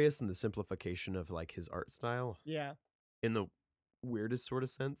glorious in the simplification of like his art style Yeah. in the weirdest sort of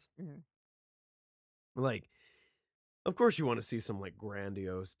sense. Mhm. Like, Of course, you want to see some like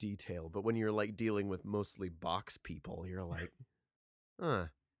grandiose detail, but when you're like dealing with mostly box people, you're like, huh,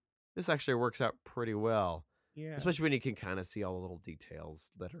 this actually works out pretty well. Yeah, Especially when you can kind of see all the little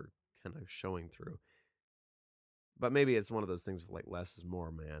details that are kind of showing through. But maybe it's one of those things of like less is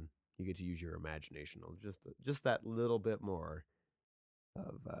more, man. You get to use your imagination on just that little bit more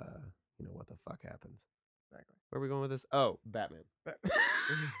of what the fuck happens. exactly. Where are we going with this? Oh, Batman. But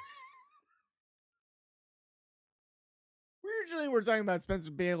we're talking about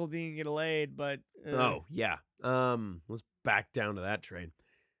Spencer Beale being get laid, but Oh, yeah. Let's back down to that train.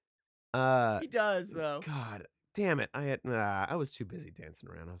 Uh he does though. God damn it. I was too busy dancing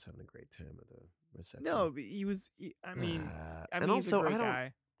around. I was having a great time at the reception. No, but he was. I And mean, he's a also great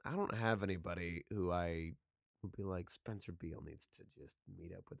guy. I don't have anybody who I would be like Spencer Beale needs to just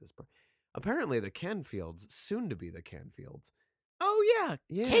meet up with this person. Apparently the Canfields, soon to be the Canfields. Oh yeah,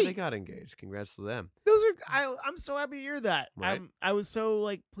 Yeah, they Kate. got engaged. Congrats to them. Those are. I'm so happy to hear that. Right? I was so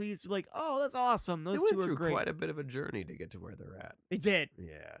like pleased. Like, oh, that's awesome. They Those two went are through great. quite a bit of a journey to get to where they're at. They did.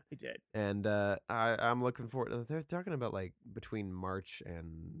 Yeah. They did. And I'm looking forward. They're talking about like between March and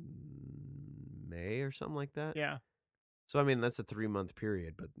May or something like that. Yeah. So I mean that's a 3-month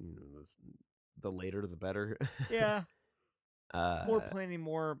period, but the later the better. Yeah. More uh, planning,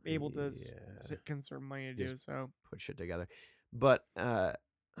 more able to yeah, conserve money to do just so. put shit together. But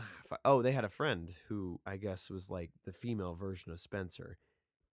oh, they had a friend who I guess was like the female version of Spencer,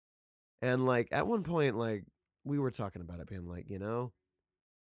 and like at one point, like we were talking about it being like,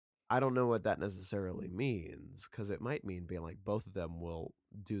 I don't know what that necessarily means because it might mean being like both of them will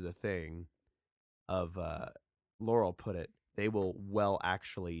do the thing of Laurel put it, they will well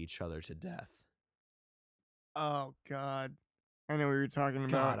actually each other to death. Oh God, I know what you're talking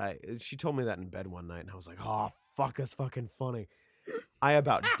God, about. she told me that in bed one night and I was like, "Oh, fuck, that's fucking funny." I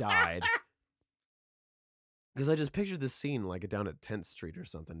about died because I just pictured this scene like down at 10th Street or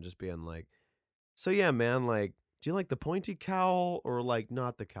something just being like, "So yeah, man, like do you like the pointy cowl or like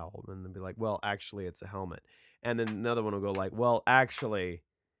not the cowl?" And then be like, "Well, actually it's a helmet." And then another one will go like, "Well, actually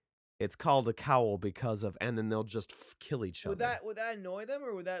it's called a cowl because of," and then they'll just kill each other. Would that annoy them,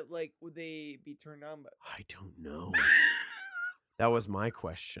 or would they be turned on by? I don't know. That was my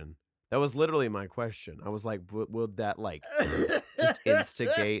question. That was literally my question. I was like, would that like just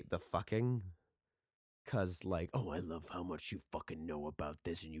instigate the fucking? Cause like, oh, I love how much you fucking know about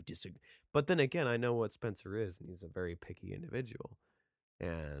this and you disagree. But then again, I know what Spencer is, and he's a very picky individual,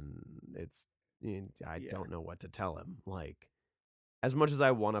 and I Yeah, don't know what to tell him. Like, as much as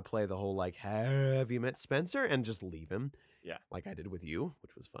I want to play the whole like, have you met Spencer, and just leave him, yeah. like I did with you,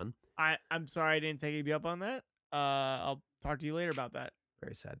 which was fun. I'm sorry I didn't take you up on that. I'll talk to you later about that.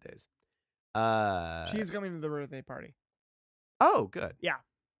 Very sad days. She's coming to the birthday party. Oh, good. Yeah,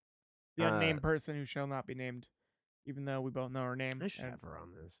 the Uh, unnamed person who shall not be named, even though we both know her name. I should and have her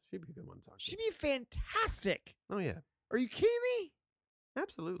on this. She'd be a good one to talk to. she'd be fantastic. Oh yeah, Are you kidding me?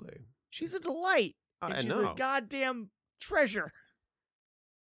 absolutely. She's a delight, and I she's know. a goddamn treasure.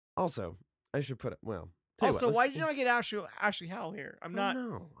 Also, I should put it. Well, tell you Also, what, why did you not get Ashley Howell here? I'm I not don't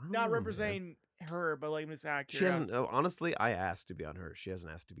know. I don't not know, man. representing her, but like Miss out of She hasn't. curiosity. Oh, honestly, I asked to be on hers. She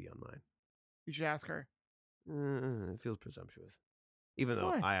hasn't asked to be on mine. You should ask her. It feels presumptuous, even though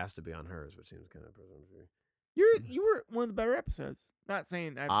Why? I asked to be on hers, which seems kind of presumptuous. You were one of the better episodes. Not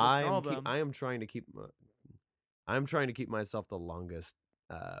saying I've listened to all of them. I am trying to keep. I'm trying to keep myself the longest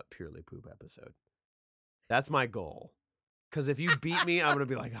purely poop episode. That's my goal. Because if you beat me, I'm gonna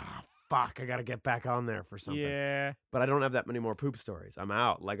be like, ah, fuck, I gotta get back on there for something. Yeah. But I don't have that many more poop stories. I'm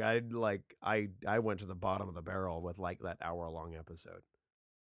out. I went to the bottom of the barrel with like that hour-long episode.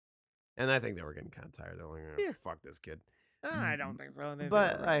 And I think they were getting kind of tired. They're like, oh, Yeah. fuck this kid. I don't think so.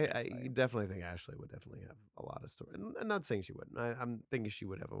 But I definitely think Ashley would definitely have a lot of story. And I'm not saying she wouldn't. I'm thinking she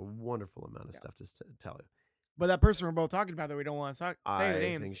would have a wonderful amount of stuff to tell you. But that person we're both talking about that we don't want to say I the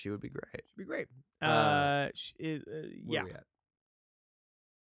names. think she would be great. She'd be great. Where Yeah. are we at?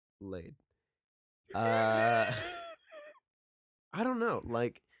 Laid. I don't know.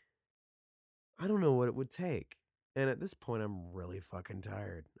 Like, I don't know what it would take. And at this point, I'm really fucking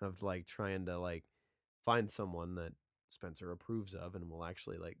tired of like trying to like find someone that Spencer approves of and will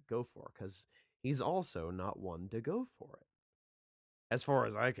actually like go for, because he's also not one to go for it. As far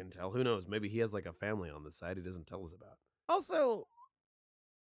as I can tell, who knows? Maybe he has like a family on the side he doesn't tell us about. Also,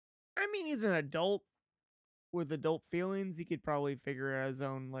 I mean, he's an adult with adult feelings. He could probably figure out his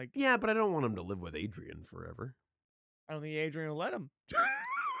own like. Yeah, but I don't want him to live with Adrian forever. I don't think Adrian will let him.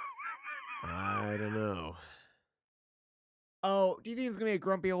 I don't know. Oh, do you think it's gonna be a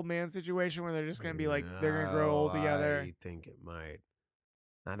grumpy old man situation where they're just gonna be like they're gonna grow old together? I think it might.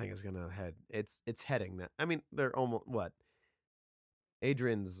 I think it's gonna head. It's heading that. I mean, they're almost what?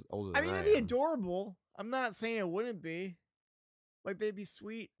 Adrian's older I than mean, I that'd be am. adorable. I'm not saying it wouldn't be. Like they'd be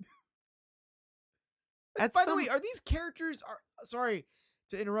sweet. At By the way, some are these characters are sorry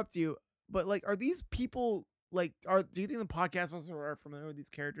to interrupt you, but like are these people like are do you think the podcast also are familiar with these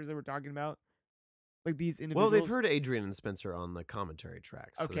characters that we're talking about? Like these well, they've individuals? heard Adrian and Spencer on the commentary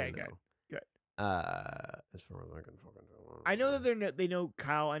tracks, so they Okay, good. know. Good. As far as I can fucking I know that tell. they know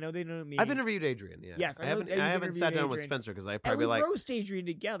Kyle. I know they know I've me. interviewed Adrian. Yeah, Yes, I I know haven't. that I you've haven't interviewed sat down with Adrian. Spencer because I And probably we've like. roasted Adrian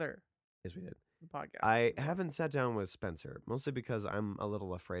together Yes, we did. on the podcast. I before. haven't sat down with Spencer mostly because I'm a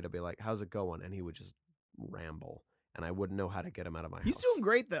little afraid to be like, "How's it going?" And he would just ramble, and I wouldn't know how to get him out of my He's house. doing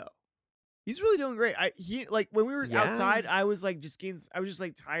great though. He's really doing great. He like when we were Yeah, outside, I was like just getting I was just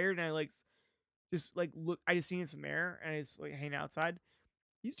like tired and I like just like look I just needed some air and I just like hanging outside.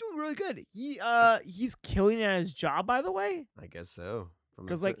 He's doing really good. He's killing it at his job, by the way. I guess so.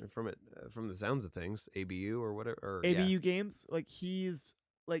 Because like From the sounds of things, ABU or whatever. Or yeah, ABU games, like he's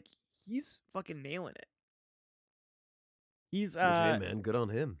fucking nailing it. He's which hey man, good on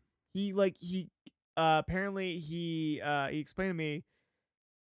him. he apparently he explained to me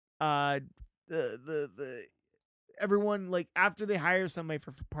the everyone like after they hire somebody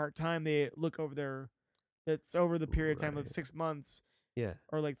for part time they look over their that's over the period of time of Right. 6 months Yeah.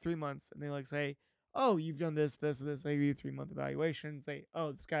 or like 3 months and they like say, oh, you've done this and this, maybe a 3 month evaluation, say,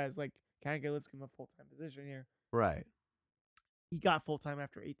 oh, this guy's like kind of good, let's give him a full-time position here. Right. He got full-time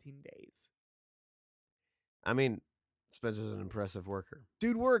after 18 days. I mean, Spencer's an impressive worker.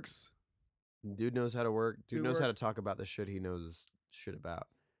 Dude works. Dude knows how to work. Dude knows how to works. talk about the shit he knows shit about.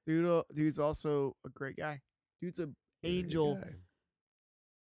 Dude's also a great guy. Dude's a He's a good angel, guy.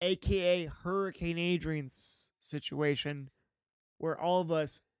 aka Hurricane Adrian's situation, where all of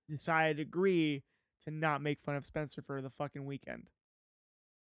us decided to agree to not make fun of Spencer for the fucking weekend.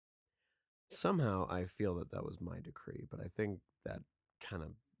 Somehow I feel that was my decree, but I think that kind of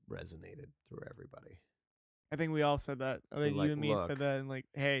resonated through everybody. I think we all said that. I think Like, you and me look, said that, and like,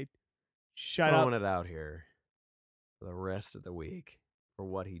 hey, shut throwing up. it out here for the rest of the week for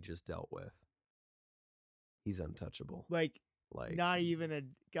what he just dealt with. He's untouchable. Like, Like, not even a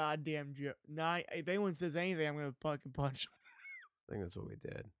goddamn joke. Not if anyone says anything, I'm gonna fucking punch them. I think that's what we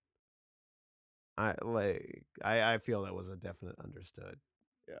did. I feel that was a definite understood.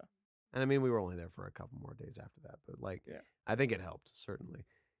 Yeah. And I mean, we were only there for a couple more days after that, but like, Yeah. I think it helped certainly.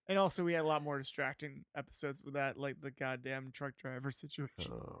 And also, we had a lot more distracting episodes with that, like the goddamn truck driver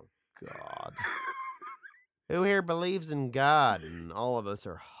situation. Oh God, who here believes in God? And all of us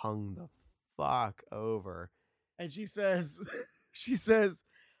are hung the fuck over. And she says,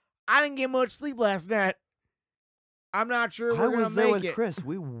 I didn't get much sleep last night. I'm not sure I we're was gonna there make with it. Chris.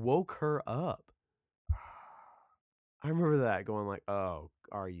 We woke her up. I remember that going like, "Oh,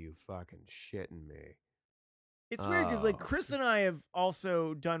 are you fucking shitting me?" It's weird because like Oh. Chris and I have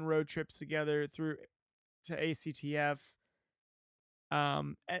also done road trips together through to ACTF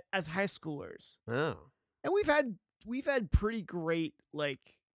as high schoolers. Oh, And we've had pretty great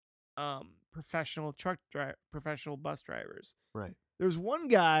like professional professional bus drivers. right. There's one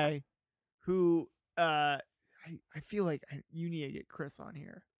guy who I feel like you need to get Chris on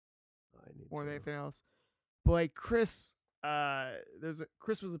here I need more than to. anything else. But like Chris,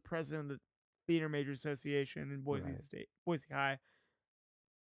 Chris was the president of the Theater Major Association in Boise Right. State, Boise High,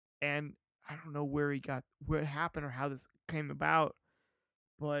 and I don't know what happened or how this came about,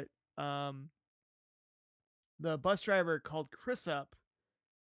 but the bus driver called Chris up,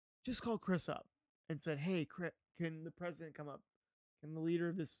 just called Chris up, and said, "Hey, Chris, can the president come up? Can the leader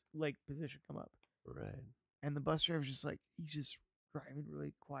of this like position come up?" Right. And the bus driver's just like, he's just driving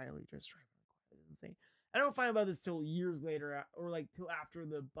really quietly, just driving really quietly. Insane. I don't find about this till years later, or like till after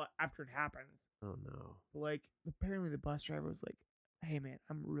after it happens. Oh no. But like, apparently the bus driver was like, "Hey man,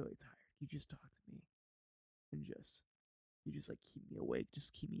 I'm really tired. You just talk to me, and you just like keep me awake,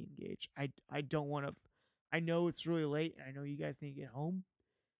 just keep me engaged. I don't want to. I know it's really late, and I know you guys need to get home,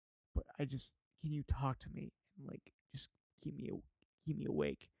 but can you talk to me and like just keep me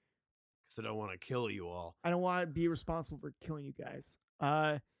awake." Because I don't want to kill you all. I don't want to be responsible for killing you guys.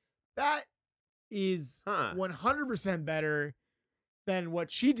 That is 100% better than what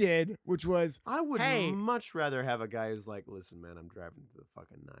she did, which was, I would hey, much rather have a guy who's like, "Listen, man, I'm driving through the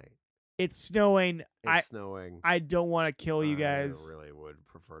fucking night. it's snowing. It's snowing. I don't want to kill you guys." I really would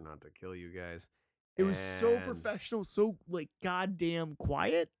prefer not to kill you guys." It was so And professional, so like goddamn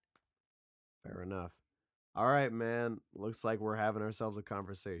quiet. fair enough. All right, man. Looks like we're having ourselves a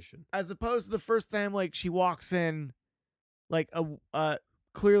conversation. As opposed to the first time, like she walks in, like a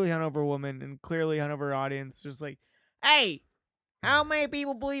clearly hungover woman and clearly hungover audience, just like, "Hey, How many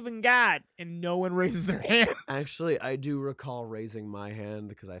people believe in God? And no one raises their hands. Actually, I do recall raising my hand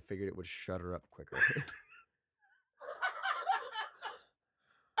because I figured it would shut her up quicker.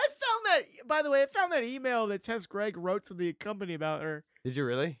 I found that, by the way, I found that email that Tess Gregg wrote to the company about her. Did you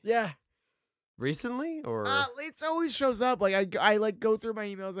really? Yeah. Recently or? It always shows up. Like I like go through my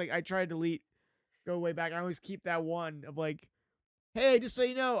emails. Like I try to delete, go way back. I always keep that one of like, hey, just so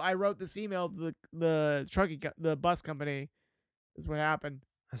you know, I wrote this email to the bus company. Is what happened.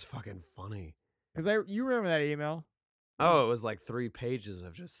 That's fucking funny. Because you remember that email? Oh, it was like 3 pages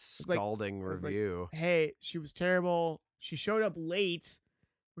of just It's like, scalding review. Hey, she was terrible. She showed up late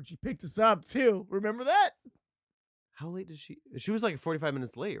when she picked us up too. Remember that? How late did she? She was like 45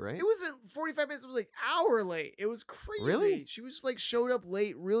 minutes late, right? It wasn't 45 minutes. It was like hour late. It was crazy. Really? She was like showed up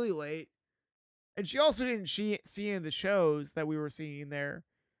late, really late. And she also didn't see any of the shows that we were seeing there.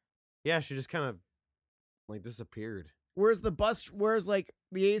 Yeah, she just kind of like disappeared. Whereas like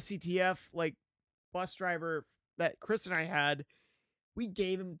the ACTF like bus driver that Chris and I had, we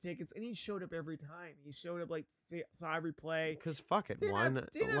gave him tickets and he showed up every time. He showed up like saw every play. Because fuck it, Didn't why have,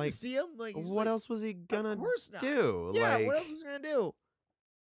 not? didn't have Like, to see him. Like what else was he gonna of course not. do? Yeah, like, what else was he gonna do?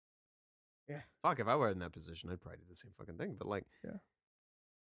 Yeah. Fuck, if I were in that position, I'd probably do the same fucking thing. But like, yeah.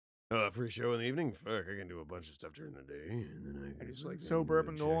 Free show in the evening. Fuck, I can do a bunch of stuff during the day, and then I can just like sober up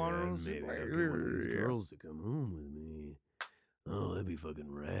and go on her own. Maybe I'll get one of these girls to come home with me. Oh, that'd be fucking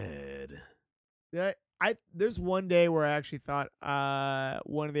rad. Yeah, there's one day where I actually thought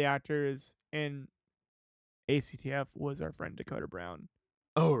one of the actors in ACTF was our friend Dakota Brown.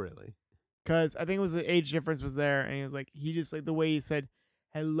 Oh, really? Because I think it was the age difference was there, and he just like the way he said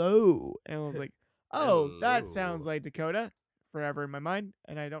hello, and I was like, oh, that sounds like Dakota forever in my mind,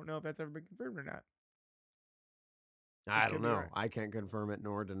 and I don't know if that's ever been confirmed or not. I don't know. Right. I can't confirm it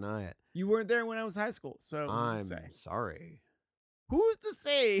nor deny it. You weren't there when I was high school, so I'm sorry. Who's to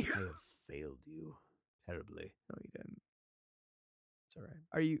say? I have failed you terribly. No, you didn't. It's all right.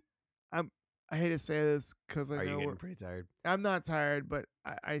 Are you? I hate to say this because I know you getting pretty tired. I'm not tired, but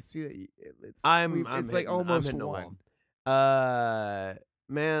I see that it's. It's like almost one.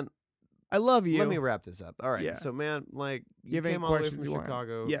 Man, I love you. Let me wrap this up. All right. Yeah. So, man, like you came all the way from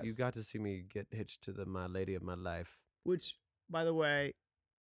Chicago. Yes. You got to see me get hitched to my lady of my life. Which, by the way,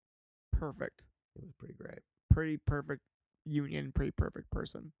 perfect. It was pretty great. Pretty perfect union. Pretty perfect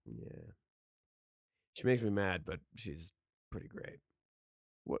person. Yeah. She makes me mad, but she's pretty great.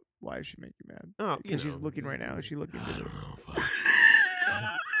 What? Why does she make you mad? Oh, because she's looking right now. Is she looking? I don't know.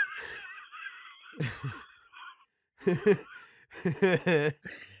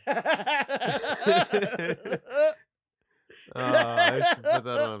 I should put that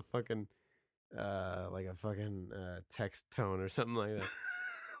on a fucking like a fucking text tone or something like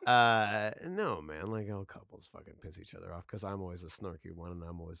that. No, man, like all couples fucking piss each other off because I'm always a snarky one and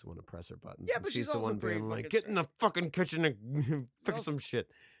I'm always the one to press her buttons. Yeah, but she's the one being like, get in the fucking kitchen and fix some shit.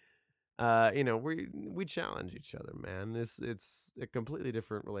 We challenge each other, man. It's a completely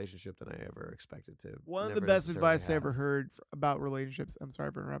different relationship than I ever expected to. One of the best advice I ever heard about relationships. I'm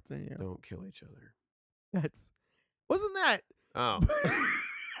sorry for interrupting you. Don't kill each other. Wasn't that? Oh,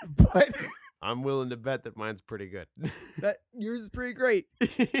 but I'm willing to bet that mine's pretty good. That yours is pretty great.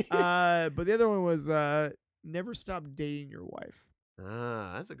 But the other one was never stop dating your wife.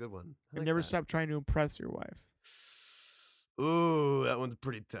 That's a good one. And never stop trying to impress your wife. Ooh, that one's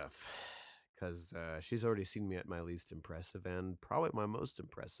pretty tough. Because she's already seen me at my least impressive and probably my most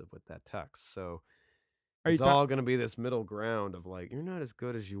impressive with that tux. So it's all going to be this middle ground of like, you're not as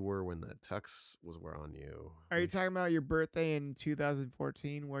good as you were when that tux was on you. Are you talking about your birthday in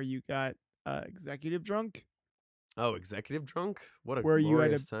 2014 where you got executive drunk? Oh, executive drunk? What a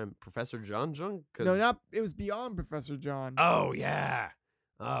glorious time. Professor John drunk? No, it was beyond Professor John. Oh, yeah.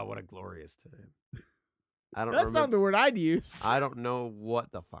 Oh, what a glorious time. That's not the word I'd use. I don't know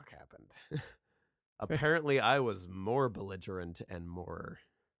what the fuck happened. Apparently, I was more belligerent and more.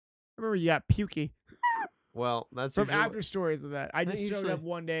 I remember you got pukey. Well, that's from after stories of that. I just showed up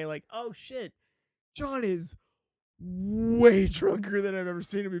one day like, oh shit, John is way drunker than I've ever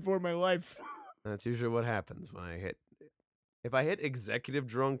seen him before in my life. That's usually what happens when I hit. If I hit executive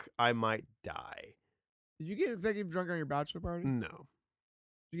drunk, I might die. Did you get executive drunk on your bachelor party? No.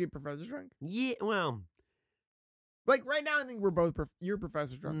 Did you get professor drunk? Yeah, well. Like right now, I think we're both. You're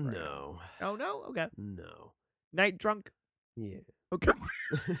professor drunk. Right no. Now. Oh no. Okay. No. Night drunk. Yeah. Okay.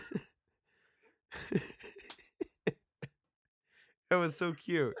 That was so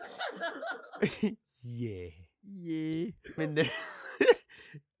cute. Yeah. Yeah. I mean, there's.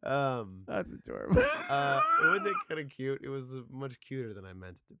 That's adorable. Wasn't it kind of cute? It was much cuter than I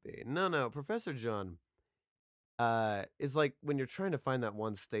meant it to be. No, Professor John. is like when you're trying to find that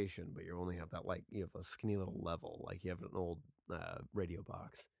one station, but you only have that like you have a skinny little level, like you have an old radio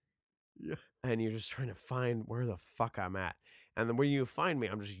box, Yeah. and you're just trying to find where the fuck I'm at. And then when you find me,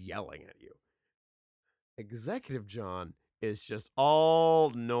 I'm just yelling at you. Executive John is just all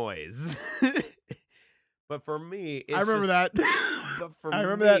noise. But for me, I it's remember just that. but for I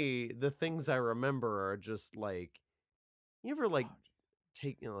remember that. me, the things I remember are just like you ever like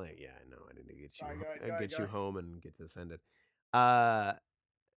take like yeah, I know I need to get you Sorry, go ahead, go ahead, get go you ahead. home and get this ended. Uh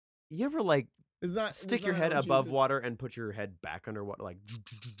you ever like This stick your not head Oh above Jesus. water and put your head back underwater like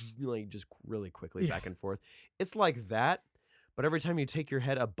just really quickly Yeah. back and forth? It's like that, but every time you take your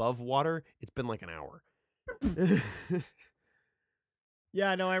head above water, it's been like an hour.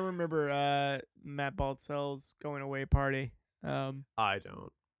 Yeah, no, I remember Matt Baltzell's going away party. I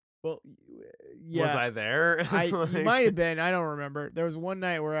don't. Well, Was yeah, I there? you might have Like, been. I don't remember. There was one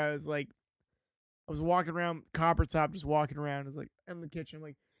night where I was walking around Copper Top, just walking around. I was like in the kitchen,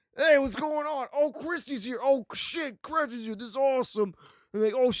 like, hey, what's going on? Oh, Christy's here. Oh shit, Christy's here. This is awesome. And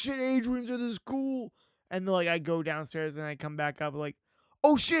like, oh shit, Adrian's here. This is cool. And then like I go downstairs and I come back up like,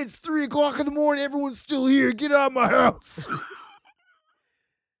 oh shit, it's 3 o'clock in the morning. Everyone's still here. Get out of my house.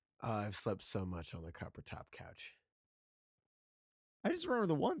 I've slept so much on the copper top couch. I just remember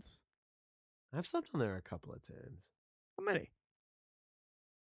the once. I've slept on there a couple of times. How many?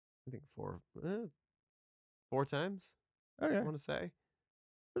 I think four times. Okay. I want to say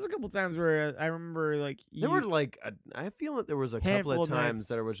There's a couple times where I remember like there were you like I feel like there was a couple handful of of times nights.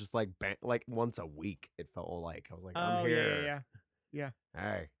 that it was just like like once a week. It felt like I was like I'm Oh here. yeah.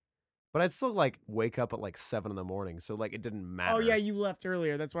 Hey, but I'd still like wake up at like 7 in the morning, so like it didn't matter. Oh yeah, you left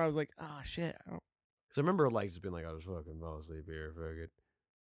earlier. That's why I was like, oh shit. I don't... Because I remember like just being like I was fucking fall asleep here.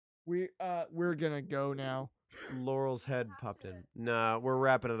 Fuck it. We're gonna go now. Laurel's head popped in. Nah, we're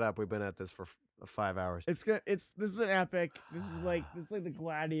wrapping it up. We've been at this for 5 hours. This is an epic. This is like the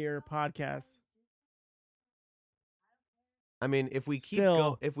Gladiator podcast. I mean, if we keep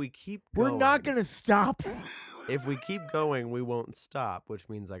Still, going, we're not gonna stop. if we keep going, we won't stop, which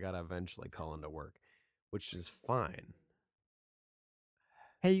means I gotta eventually call into work, which is fine.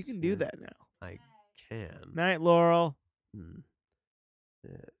 Hey, you can do Yeah, that now. I can. Night, Laurel. Hmm.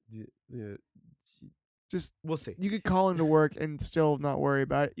 Yeah, Just we'll see. you could call into work and still not worry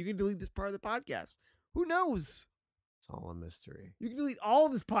about it. You can delete this part of the podcast. Who knows? It's all a mystery. You can delete all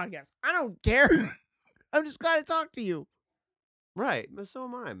of this podcast. I don't care. I'm just glad to talk to you. Right, but so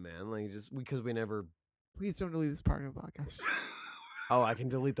am I, man. Like just because we never. Please don't delete this part of the podcast. Oh, I can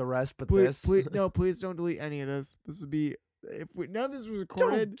delete the rest, but Please, this. please don't delete any of this. This would be none of this was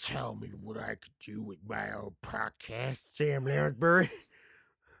recorded. Don't tell me what I could do with my own podcast, Sam Lounsbury.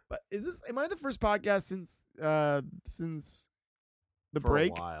 But am I the first podcast since the For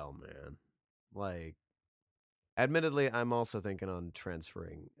break? a while, man. Like, admittedly, I'm also thinking on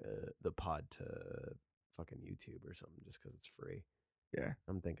transferring the pod to fucking YouTube or something just because it's free. Yeah.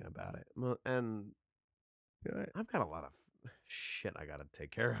 I'm thinking about it. And Do it. I've got a lot of shit I got to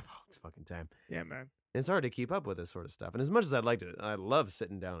take care of all the fucking time. Yeah, man. It's hard to keep up with this sort of stuff. And as much as I'd like to, I love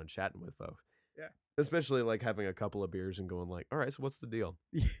sitting down and chatting with folks. Yeah. Especially like having a couple of beers and going like, all right, so what's the deal?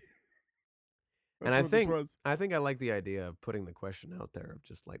 And That's what this was. I think I like the idea of putting the question out there of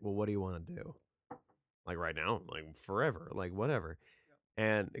just like, well, what do you want to do? Like right now, like forever, like whatever.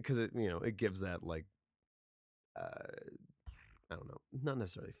 And because it gives that like, I don't know, not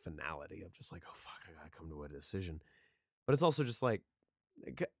necessarily finality of just like, oh fuck, I gotta come to a decision. But it's also just like,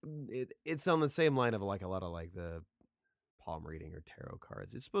 it's on the same line of like a lot of like the palm reading or tarot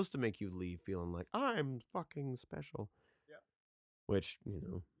cards. It's supposed to make you leave feeling like I'm fucking special. Yeah. Which,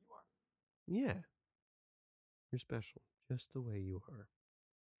 yeah. You're special just the way you are.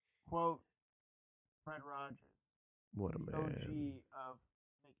 Quote Fred Rogers. What a the man. OG of making people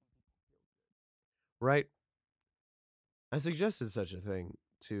feel good. Right? I suggested such a thing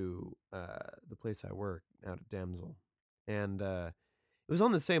to the place I work out at Damsel. And it was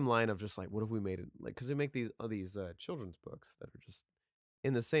on the same line of just like, what if we made it like, because they make these children's books that are just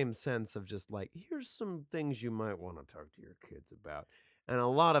in the same sense of just like, here's some things you might want to talk to your kids about. And a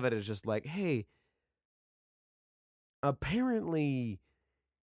lot of it is just like, hey, apparently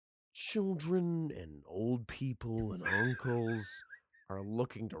children and old people and uncles are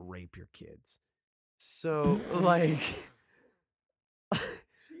looking to rape your kids. So, like,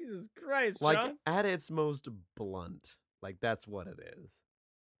 Jesus Christ, like John. at its most blunt, like that's what it is.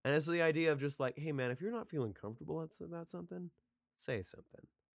 And it's the idea of just like, hey man, if you're not feeling comfortable about something, say something.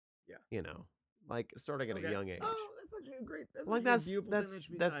 Yeah. Like starting at a young age. Oh, that's actually a great. That's Like actually a beautiful thing that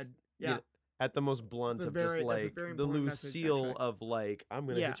should be said. Yeah. At the most blunt That's a of just very- that's a like very the important message, Lucille actually. of like, I'm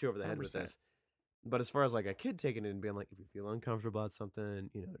gonna Yeah, hit you over the head with 100%. this. But as far as like a kid taking it and being like, if you feel uncomfortable about something,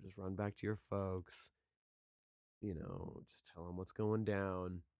 just run back to your folks. Just tell them what's going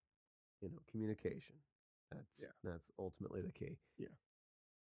down. Communication. Yeah. That's ultimately the key. Yeah.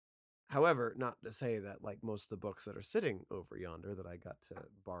 However, not to say that like most of the books that are sitting over yonder that I got to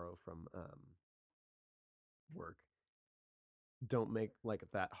borrow from work don't make like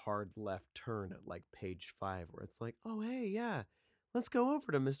that hard left turn at like page 5 where it's like, oh hey, yeah, let's go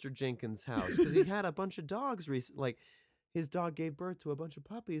over to Mr. Jenkins' house because he had a bunch of dogs recently. Like his dog gave birth to a bunch of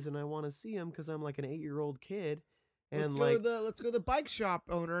puppies, and I want to see him because I'm like an 8-year-old kid, Let's and go to like, the bike shop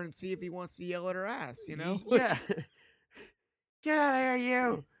owner and see if he wants to yell at her ass. yeah, get out of here,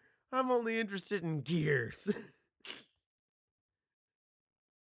 you! I'm only interested in gears.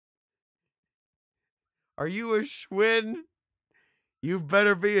 Are you a Schwinn? You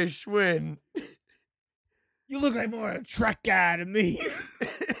better be a Schwinn. You look like more a Trek guy to me.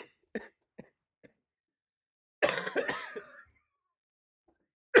 If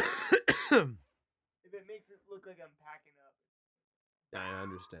it makes it look like I'm packing up. I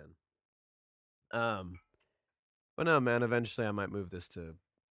understand. But no, man. Eventually, I might move this to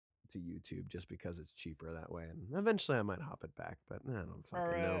YouTube just because it's cheaper that way, and eventually I might hop it back. But I don't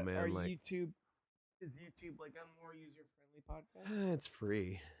fucking know, man. Are Like, is YouTube like a more user friendly podcast? it's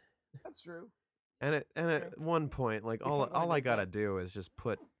free, That's true. and True. at one point, like all I gotta do is just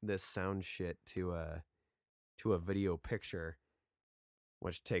put this sound shit to a video picture,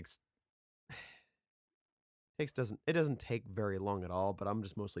 which doesn't take very long at all, but I'm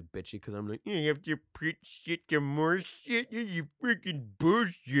just mostly bitchy because I'm like, you have to put shit to more shit. You freaking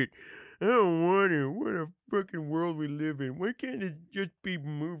bullshit. I don't want it. What a fucking world we live in. Why can't it just be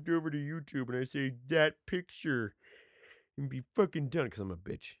moved over to YouTube and I say that picture and be fucking done? Because I'm a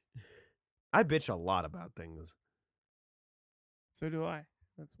bitch. I bitch a lot about things. So do I.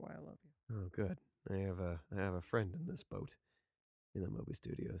 That's why I love you. Oh, good. I have a friend in this boat in the Moby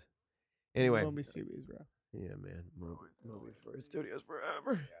Studios. Anyway, Moby Studios, bro. Yeah, man. Moby for Studios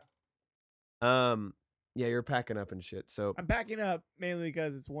forever. Yeah. Yeah, you're packing up and shit. So I'm packing up mainly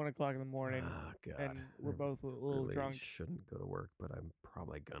because it's 1:00 in the morning. Oh God. And we're both a little really drunk. Shouldn't go to work, but I'm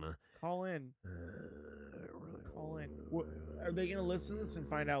probably gonna call in. Really Call in. What, are they gonna listen to this and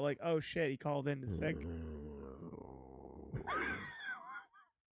find out like, oh shit, he called in to sick?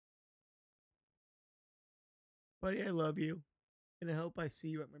 Buddy, I love you, and I hope I see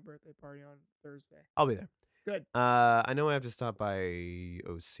you at my birthday party on Thursday. I'll be there. Good. I know I have to stop by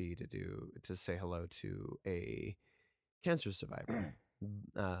OC to say hello to a cancer survivor,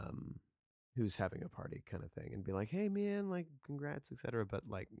 who's having a party kind of thing, and be like, hey man, like congrats, etc. But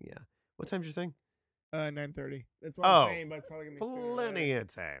like, yeah, what time's your thing? 9:30. That's what I'm saying, but it's probably gonna be plenty of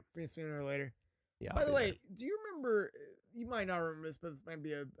time. Maybe sooner or later. Yeah. By the way, do you remember? You might not remember this, but this might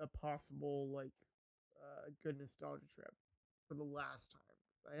be a possible like good nostalgia trip for the last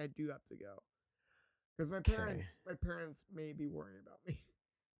time. I do have to go because my parents may be worrying about me.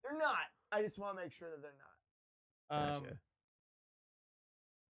 They're not. I just want to make sure that they're not. Gotcha.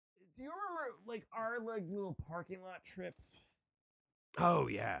 Do you remember like our like little parking lot trips? Oh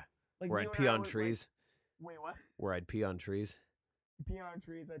yeah, like where I'd pee on trees. Wait, what? Where I'd pee on trees. You pee on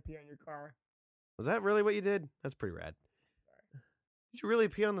trees. I pee on your car. Was that really what you did? That's pretty rad. Sorry. Did you really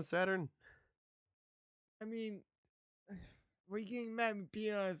pee on the Saturn? I mean, what are you getting mad at me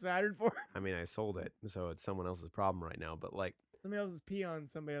peeing on a Saturn for? I mean, I sold it, so it's someone else's problem right now. But like, somebody else's pee on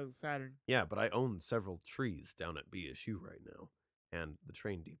somebody else's Saturn. Yeah, but I own several trees down at BSU right now, and the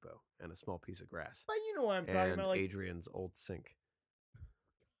train depot, and a small piece of grass. But you know what I'm talking about, like Adrian's old sink.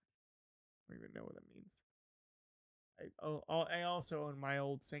 I don't even know what that means. I also own my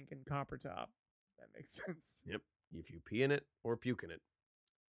old sink and copper top. That makes sense. Yep. If you pee in it or puke in it,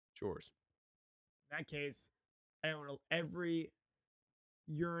 it's yours. In that case, I own every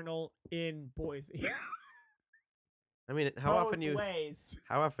urinal in Boise. I mean, how often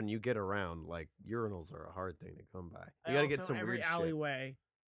you get around? Like urinals are a hard thing to come by. You got to get some every weird alleyway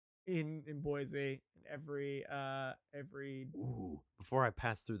in Boise, every. Ooh! Before I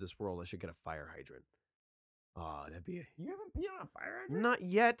pass through this world, I should get a fire hydrant. Oh, that'd be. You haven't peed on a fire hydrant? Not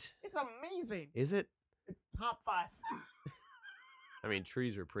yet. It's amazing. Is it? It's top 5. I mean,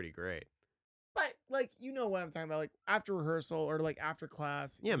 trees are pretty great. But like, you know what I'm talking about? Like after rehearsal or like after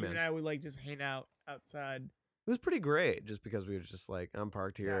class, yeah, you man. and I would like just hang out outside. It was pretty great, just because we were just like, I'm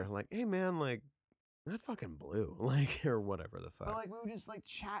parked here, like, hey man, like, that fucking blew, like, or whatever the fuck. But like, we would just like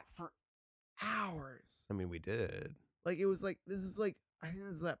chat for hours. I mean, we did. Like, it was like, this is like, I think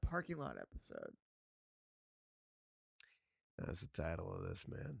this is that parking lot episode. That's the title of this,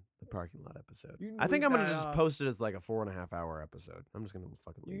 man. The parking lot episode. You can I think leave I'm gonna that just up. post it as like a 4.5-hour episode. I'm just gonna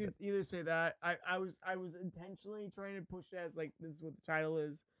fucking leave You it. could either say that. I was intentionally trying to push it as like this is what the title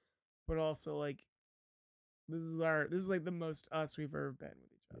is, but also like this is like the most us we've ever been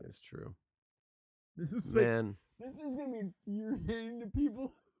with each other. It's true. This is Man, this is gonna be infuriating to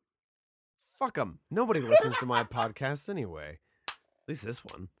people. fuck them. Nobody listens to my podcasts anyway. At least this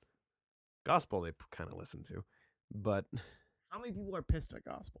one. Gospel they kind of listen to, but How many people are pissed at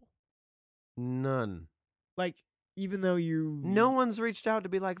gospel? none. Like, even though No one's reached out to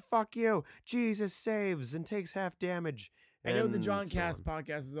be like, fuck you. Jesus saves and takes half damage. I know the and John so Cass on.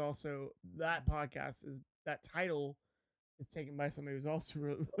 podcast is also that podcast is that title is taken by somebody who's also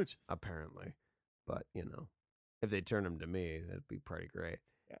religious. Apparently. But, you know, if they turn him to me, that'd be pretty great.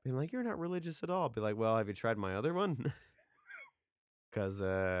 Yeah. Being like, you're not religious at all. Be like, well, have you tried my other one? Because,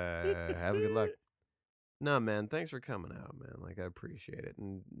 have a good luck. No, man, thanks for coming out, man. Like, I appreciate it.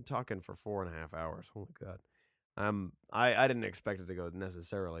 And talking for 4.5 hours. Holy God. I didn't expect it to go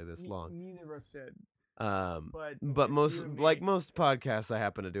necessarily this long. Neither of us did. But it's most you and like me. most podcasts I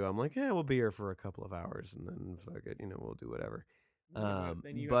happen to do, I'm like, yeah, we'll be here for a couple of hours and then fuck it, we'll do whatever. Yeah,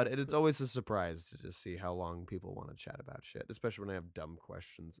 then you But have it's always a surprise to just see how long people want to chat about shit, especially when I have dumb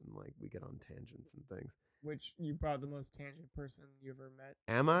questions and like we get on tangents and things. Which you brought the most tangent person you ever met.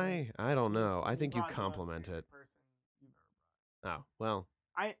 Am I? I don't know. I think you brought the most compliment it. tangent person you've ever brought. Oh, well,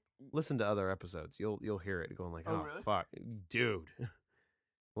 I listen to other episodes. You'll hear it going like, Oh, oh, really? fuck, dude.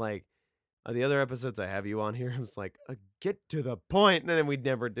 Like the other episodes I have you on here, I was like, get to the point, and then we'd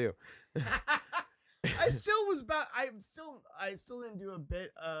never do. I still was about. I still didn't do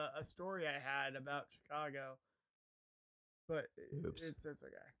a story I had about Chicago, but Oops. it's okay.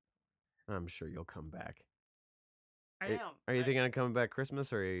 I'm sure you'll come back. I am. Are you thinking of coming back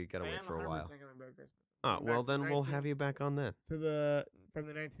Christmas, or you gotta I wait am for a 100% while? coming back Christmas. Oh, I'm well, back from then the we'll 19th have you back on then. from the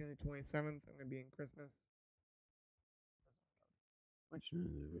 19th to 27th. I'm gonna be in Christmas. Which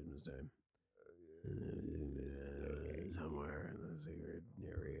Christmas time. Somewhere in the secret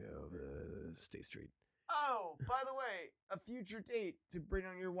area of State Street. Oh, by the way, a future date to bring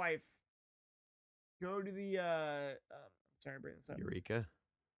on your wife. Go to the sorry to bring this up. Eureka.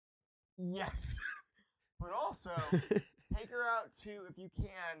 Yes. But also take her out to, if you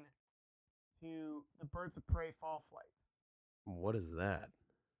can, to the Birds of Prey fall flights. What is that?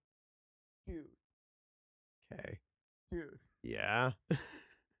 Dude. Okay. Dude. Yeah.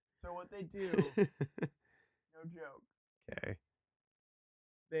 So what they do, no joke. Okay.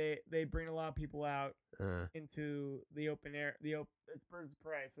 They bring a lot of people out Uh, into the open air. It's Birds of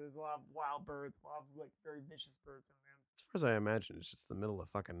Prey, so there's a lot of wild birds, a lot of like very vicious birds in them. as far as I imagine, it's just the middle of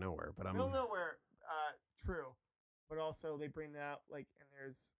fucking nowhere. But I'm Middle of nowhere, true. But also they bring that out like,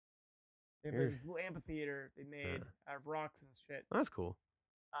 and they have this little amphitheater they made out of rocks and shit. That's cool.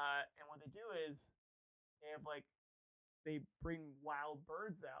 And what they do is they have like they bring wild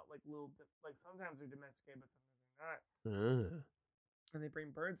birds out, like like sometimes they're domesticated, but sometimes they're not. And they bring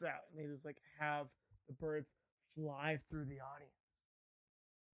birds out, and they just like have the birds fly through the audience.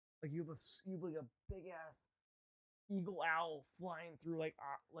 Like you have like a big ass eagle owl flying through like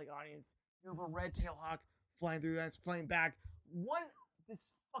audience. You have a red tail hawk flying through that's flying back.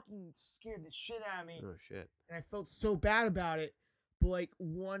 This fucking scared the shit out of me. Oh shit. And I felt so bad about it. But like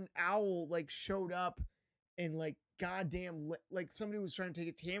one owl like showed up and like goddamn like somebody was trying to take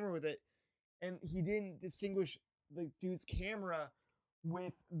a camera with it, and he didn't distinguish the dude's camera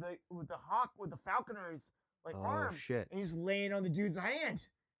with the hawk with the falconer's like arm. Shit. And he's laying on the dude's hand.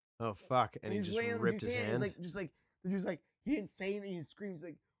 Oh fuck. And he he's just laying on the ripped dude's his hand. hand. He's like the dude's like he didn't say anything. He screams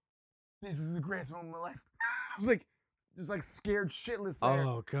like, "This is the greatest moment of my life." He's like just like scared shitless there.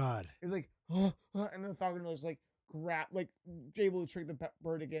 Oh god. He's like, oh, and then the falcon was like able to trick the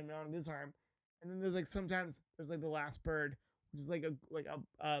bird to get him on his arm. And then there's like sometimes there's like the last bird, which is like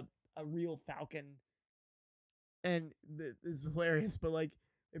a real falcon, and this is hilarious. But like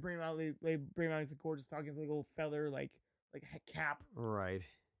they bring him out, they bring him out as a gorgeous falcon, like a little feather, like cap, Right.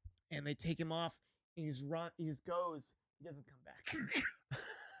 and they take him off. And he just goes. He doesn't come back.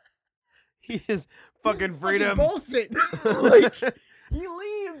 He is fucking freedom. Bullshit. Like he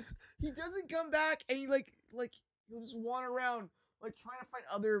leaves. He doesn't come back, and he like he'll just wander around like trying to find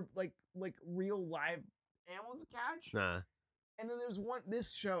other like real live animals to catch. Nah. And then there's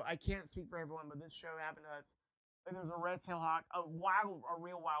this show. I can't speak for everyone, but this show happened to us. And there's a red tail hawk, a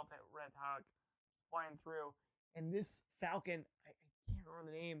real wild red hawk flying through, and this falcon, I can't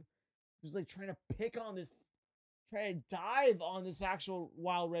remember the name, was like trying to dive on this actual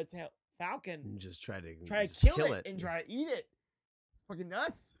wild red tail falcon. And just try to kill it and try to eat it. It's fucking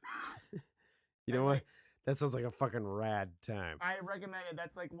nuts. You know what? That sounds like a fucking rad time. I recommend it.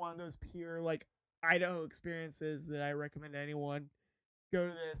 That's like one of those pure like Idaho experiences that I recommend to anyone. Go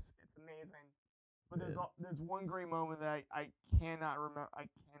to this. It's amazing. But there's one great moment that I cannot remember. I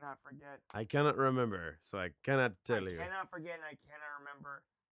cannot forget. I cannot remember, so I cannot tell you. I cannot forget and I cannot remember.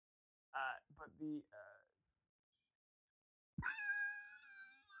 But the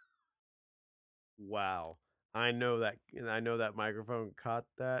Wow. I know that microphone caught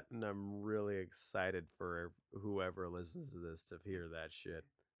that, and I'm really excited for whoever listens to this to hear that shit.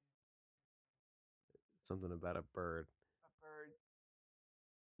 Something about a bird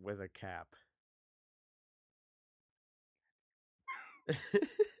with a cap.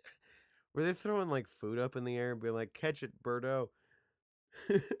 Were they throwing like food up in the air and being like, "Catch it, birdo"?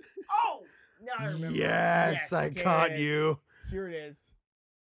 Oh, now I remember. Yes, I caught you. Here it is.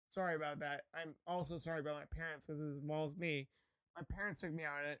 Sorry about that. I'm also sorry about my parents because it's as small as me. My parents took me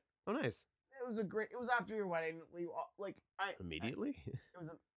out on it. Oh, nice. It was after your wedding. Immediately.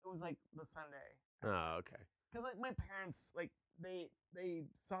 It was like the Sunday. Oh, okay. Because like my parents, like they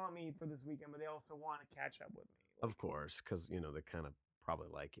saw me for this weekend, but they also want to catch up with me. Like, Of course, because they kind of probably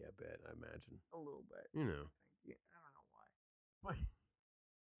like you a bit, I imagine. A little bit. You know. I don't know why. But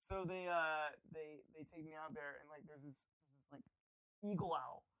so they take me out there and like there's this like eagle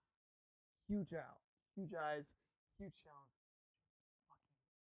owl. Huge owl. Huge eyes. Huge talons. Fucking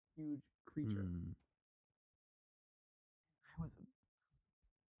huge creature. I was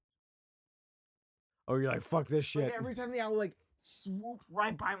Oh, you're like, fuck this shit. like every time the owl like swoops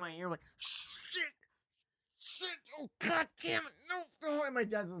right by my ear, like shit, oh god damn it, no, and my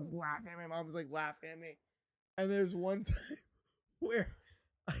dad was laughing, my mom was like laughing at me, and there's one time where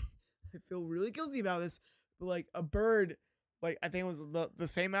I feel really guilty about this, but like a bird, like I think it was the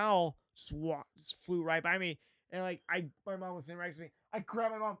same owl, just flew right by me, and like my mom was sitting next to me, I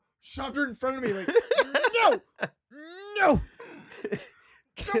grabbed my mom, shoved her in front of me, like no, don't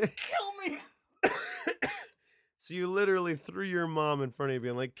kill me. So you literally threw your mom in front of you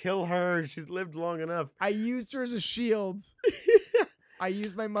and like, kill her. She's lived long enough. I used her as a shield. I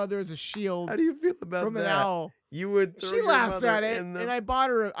used my mother as a shield. How do you feel about from that? An owl. You would throw She your laughs mother at it, in the... and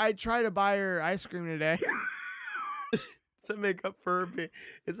I tried to buy her ice cream today. Does that make up for her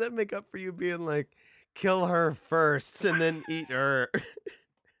Does that make up for you being like, kill her first and then eat her?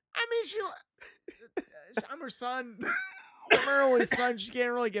 I mean, I'm her son. I'm her only son. She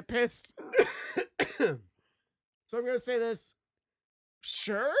can't really get pissed. So I'm going to say this.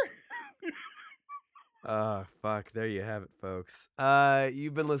 Sure. Oh, fuck. There you have it, folks.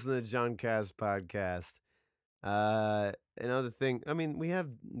 You've been listening to John Cass podcast. Another thing, I mean, we have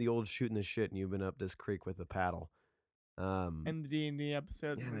the old shooting the shit, and you've been up this creek with a paddle. And the D&D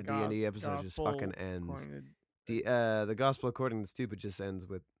episode. Yeah, the D&D episode just fucking ends. The Gospel According to Stupid just ends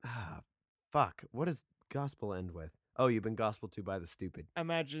with, fuck. What does gospel end with? Oh, you've been gospel to by the stupid.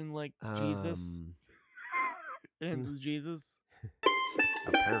 Imagine, like, Jesus. It ends with Jesus.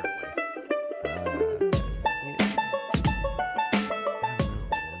 Apparently. I don't know, man.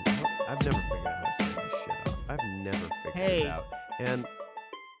 I've never figured out how to say this shit off. I've never figured it out. And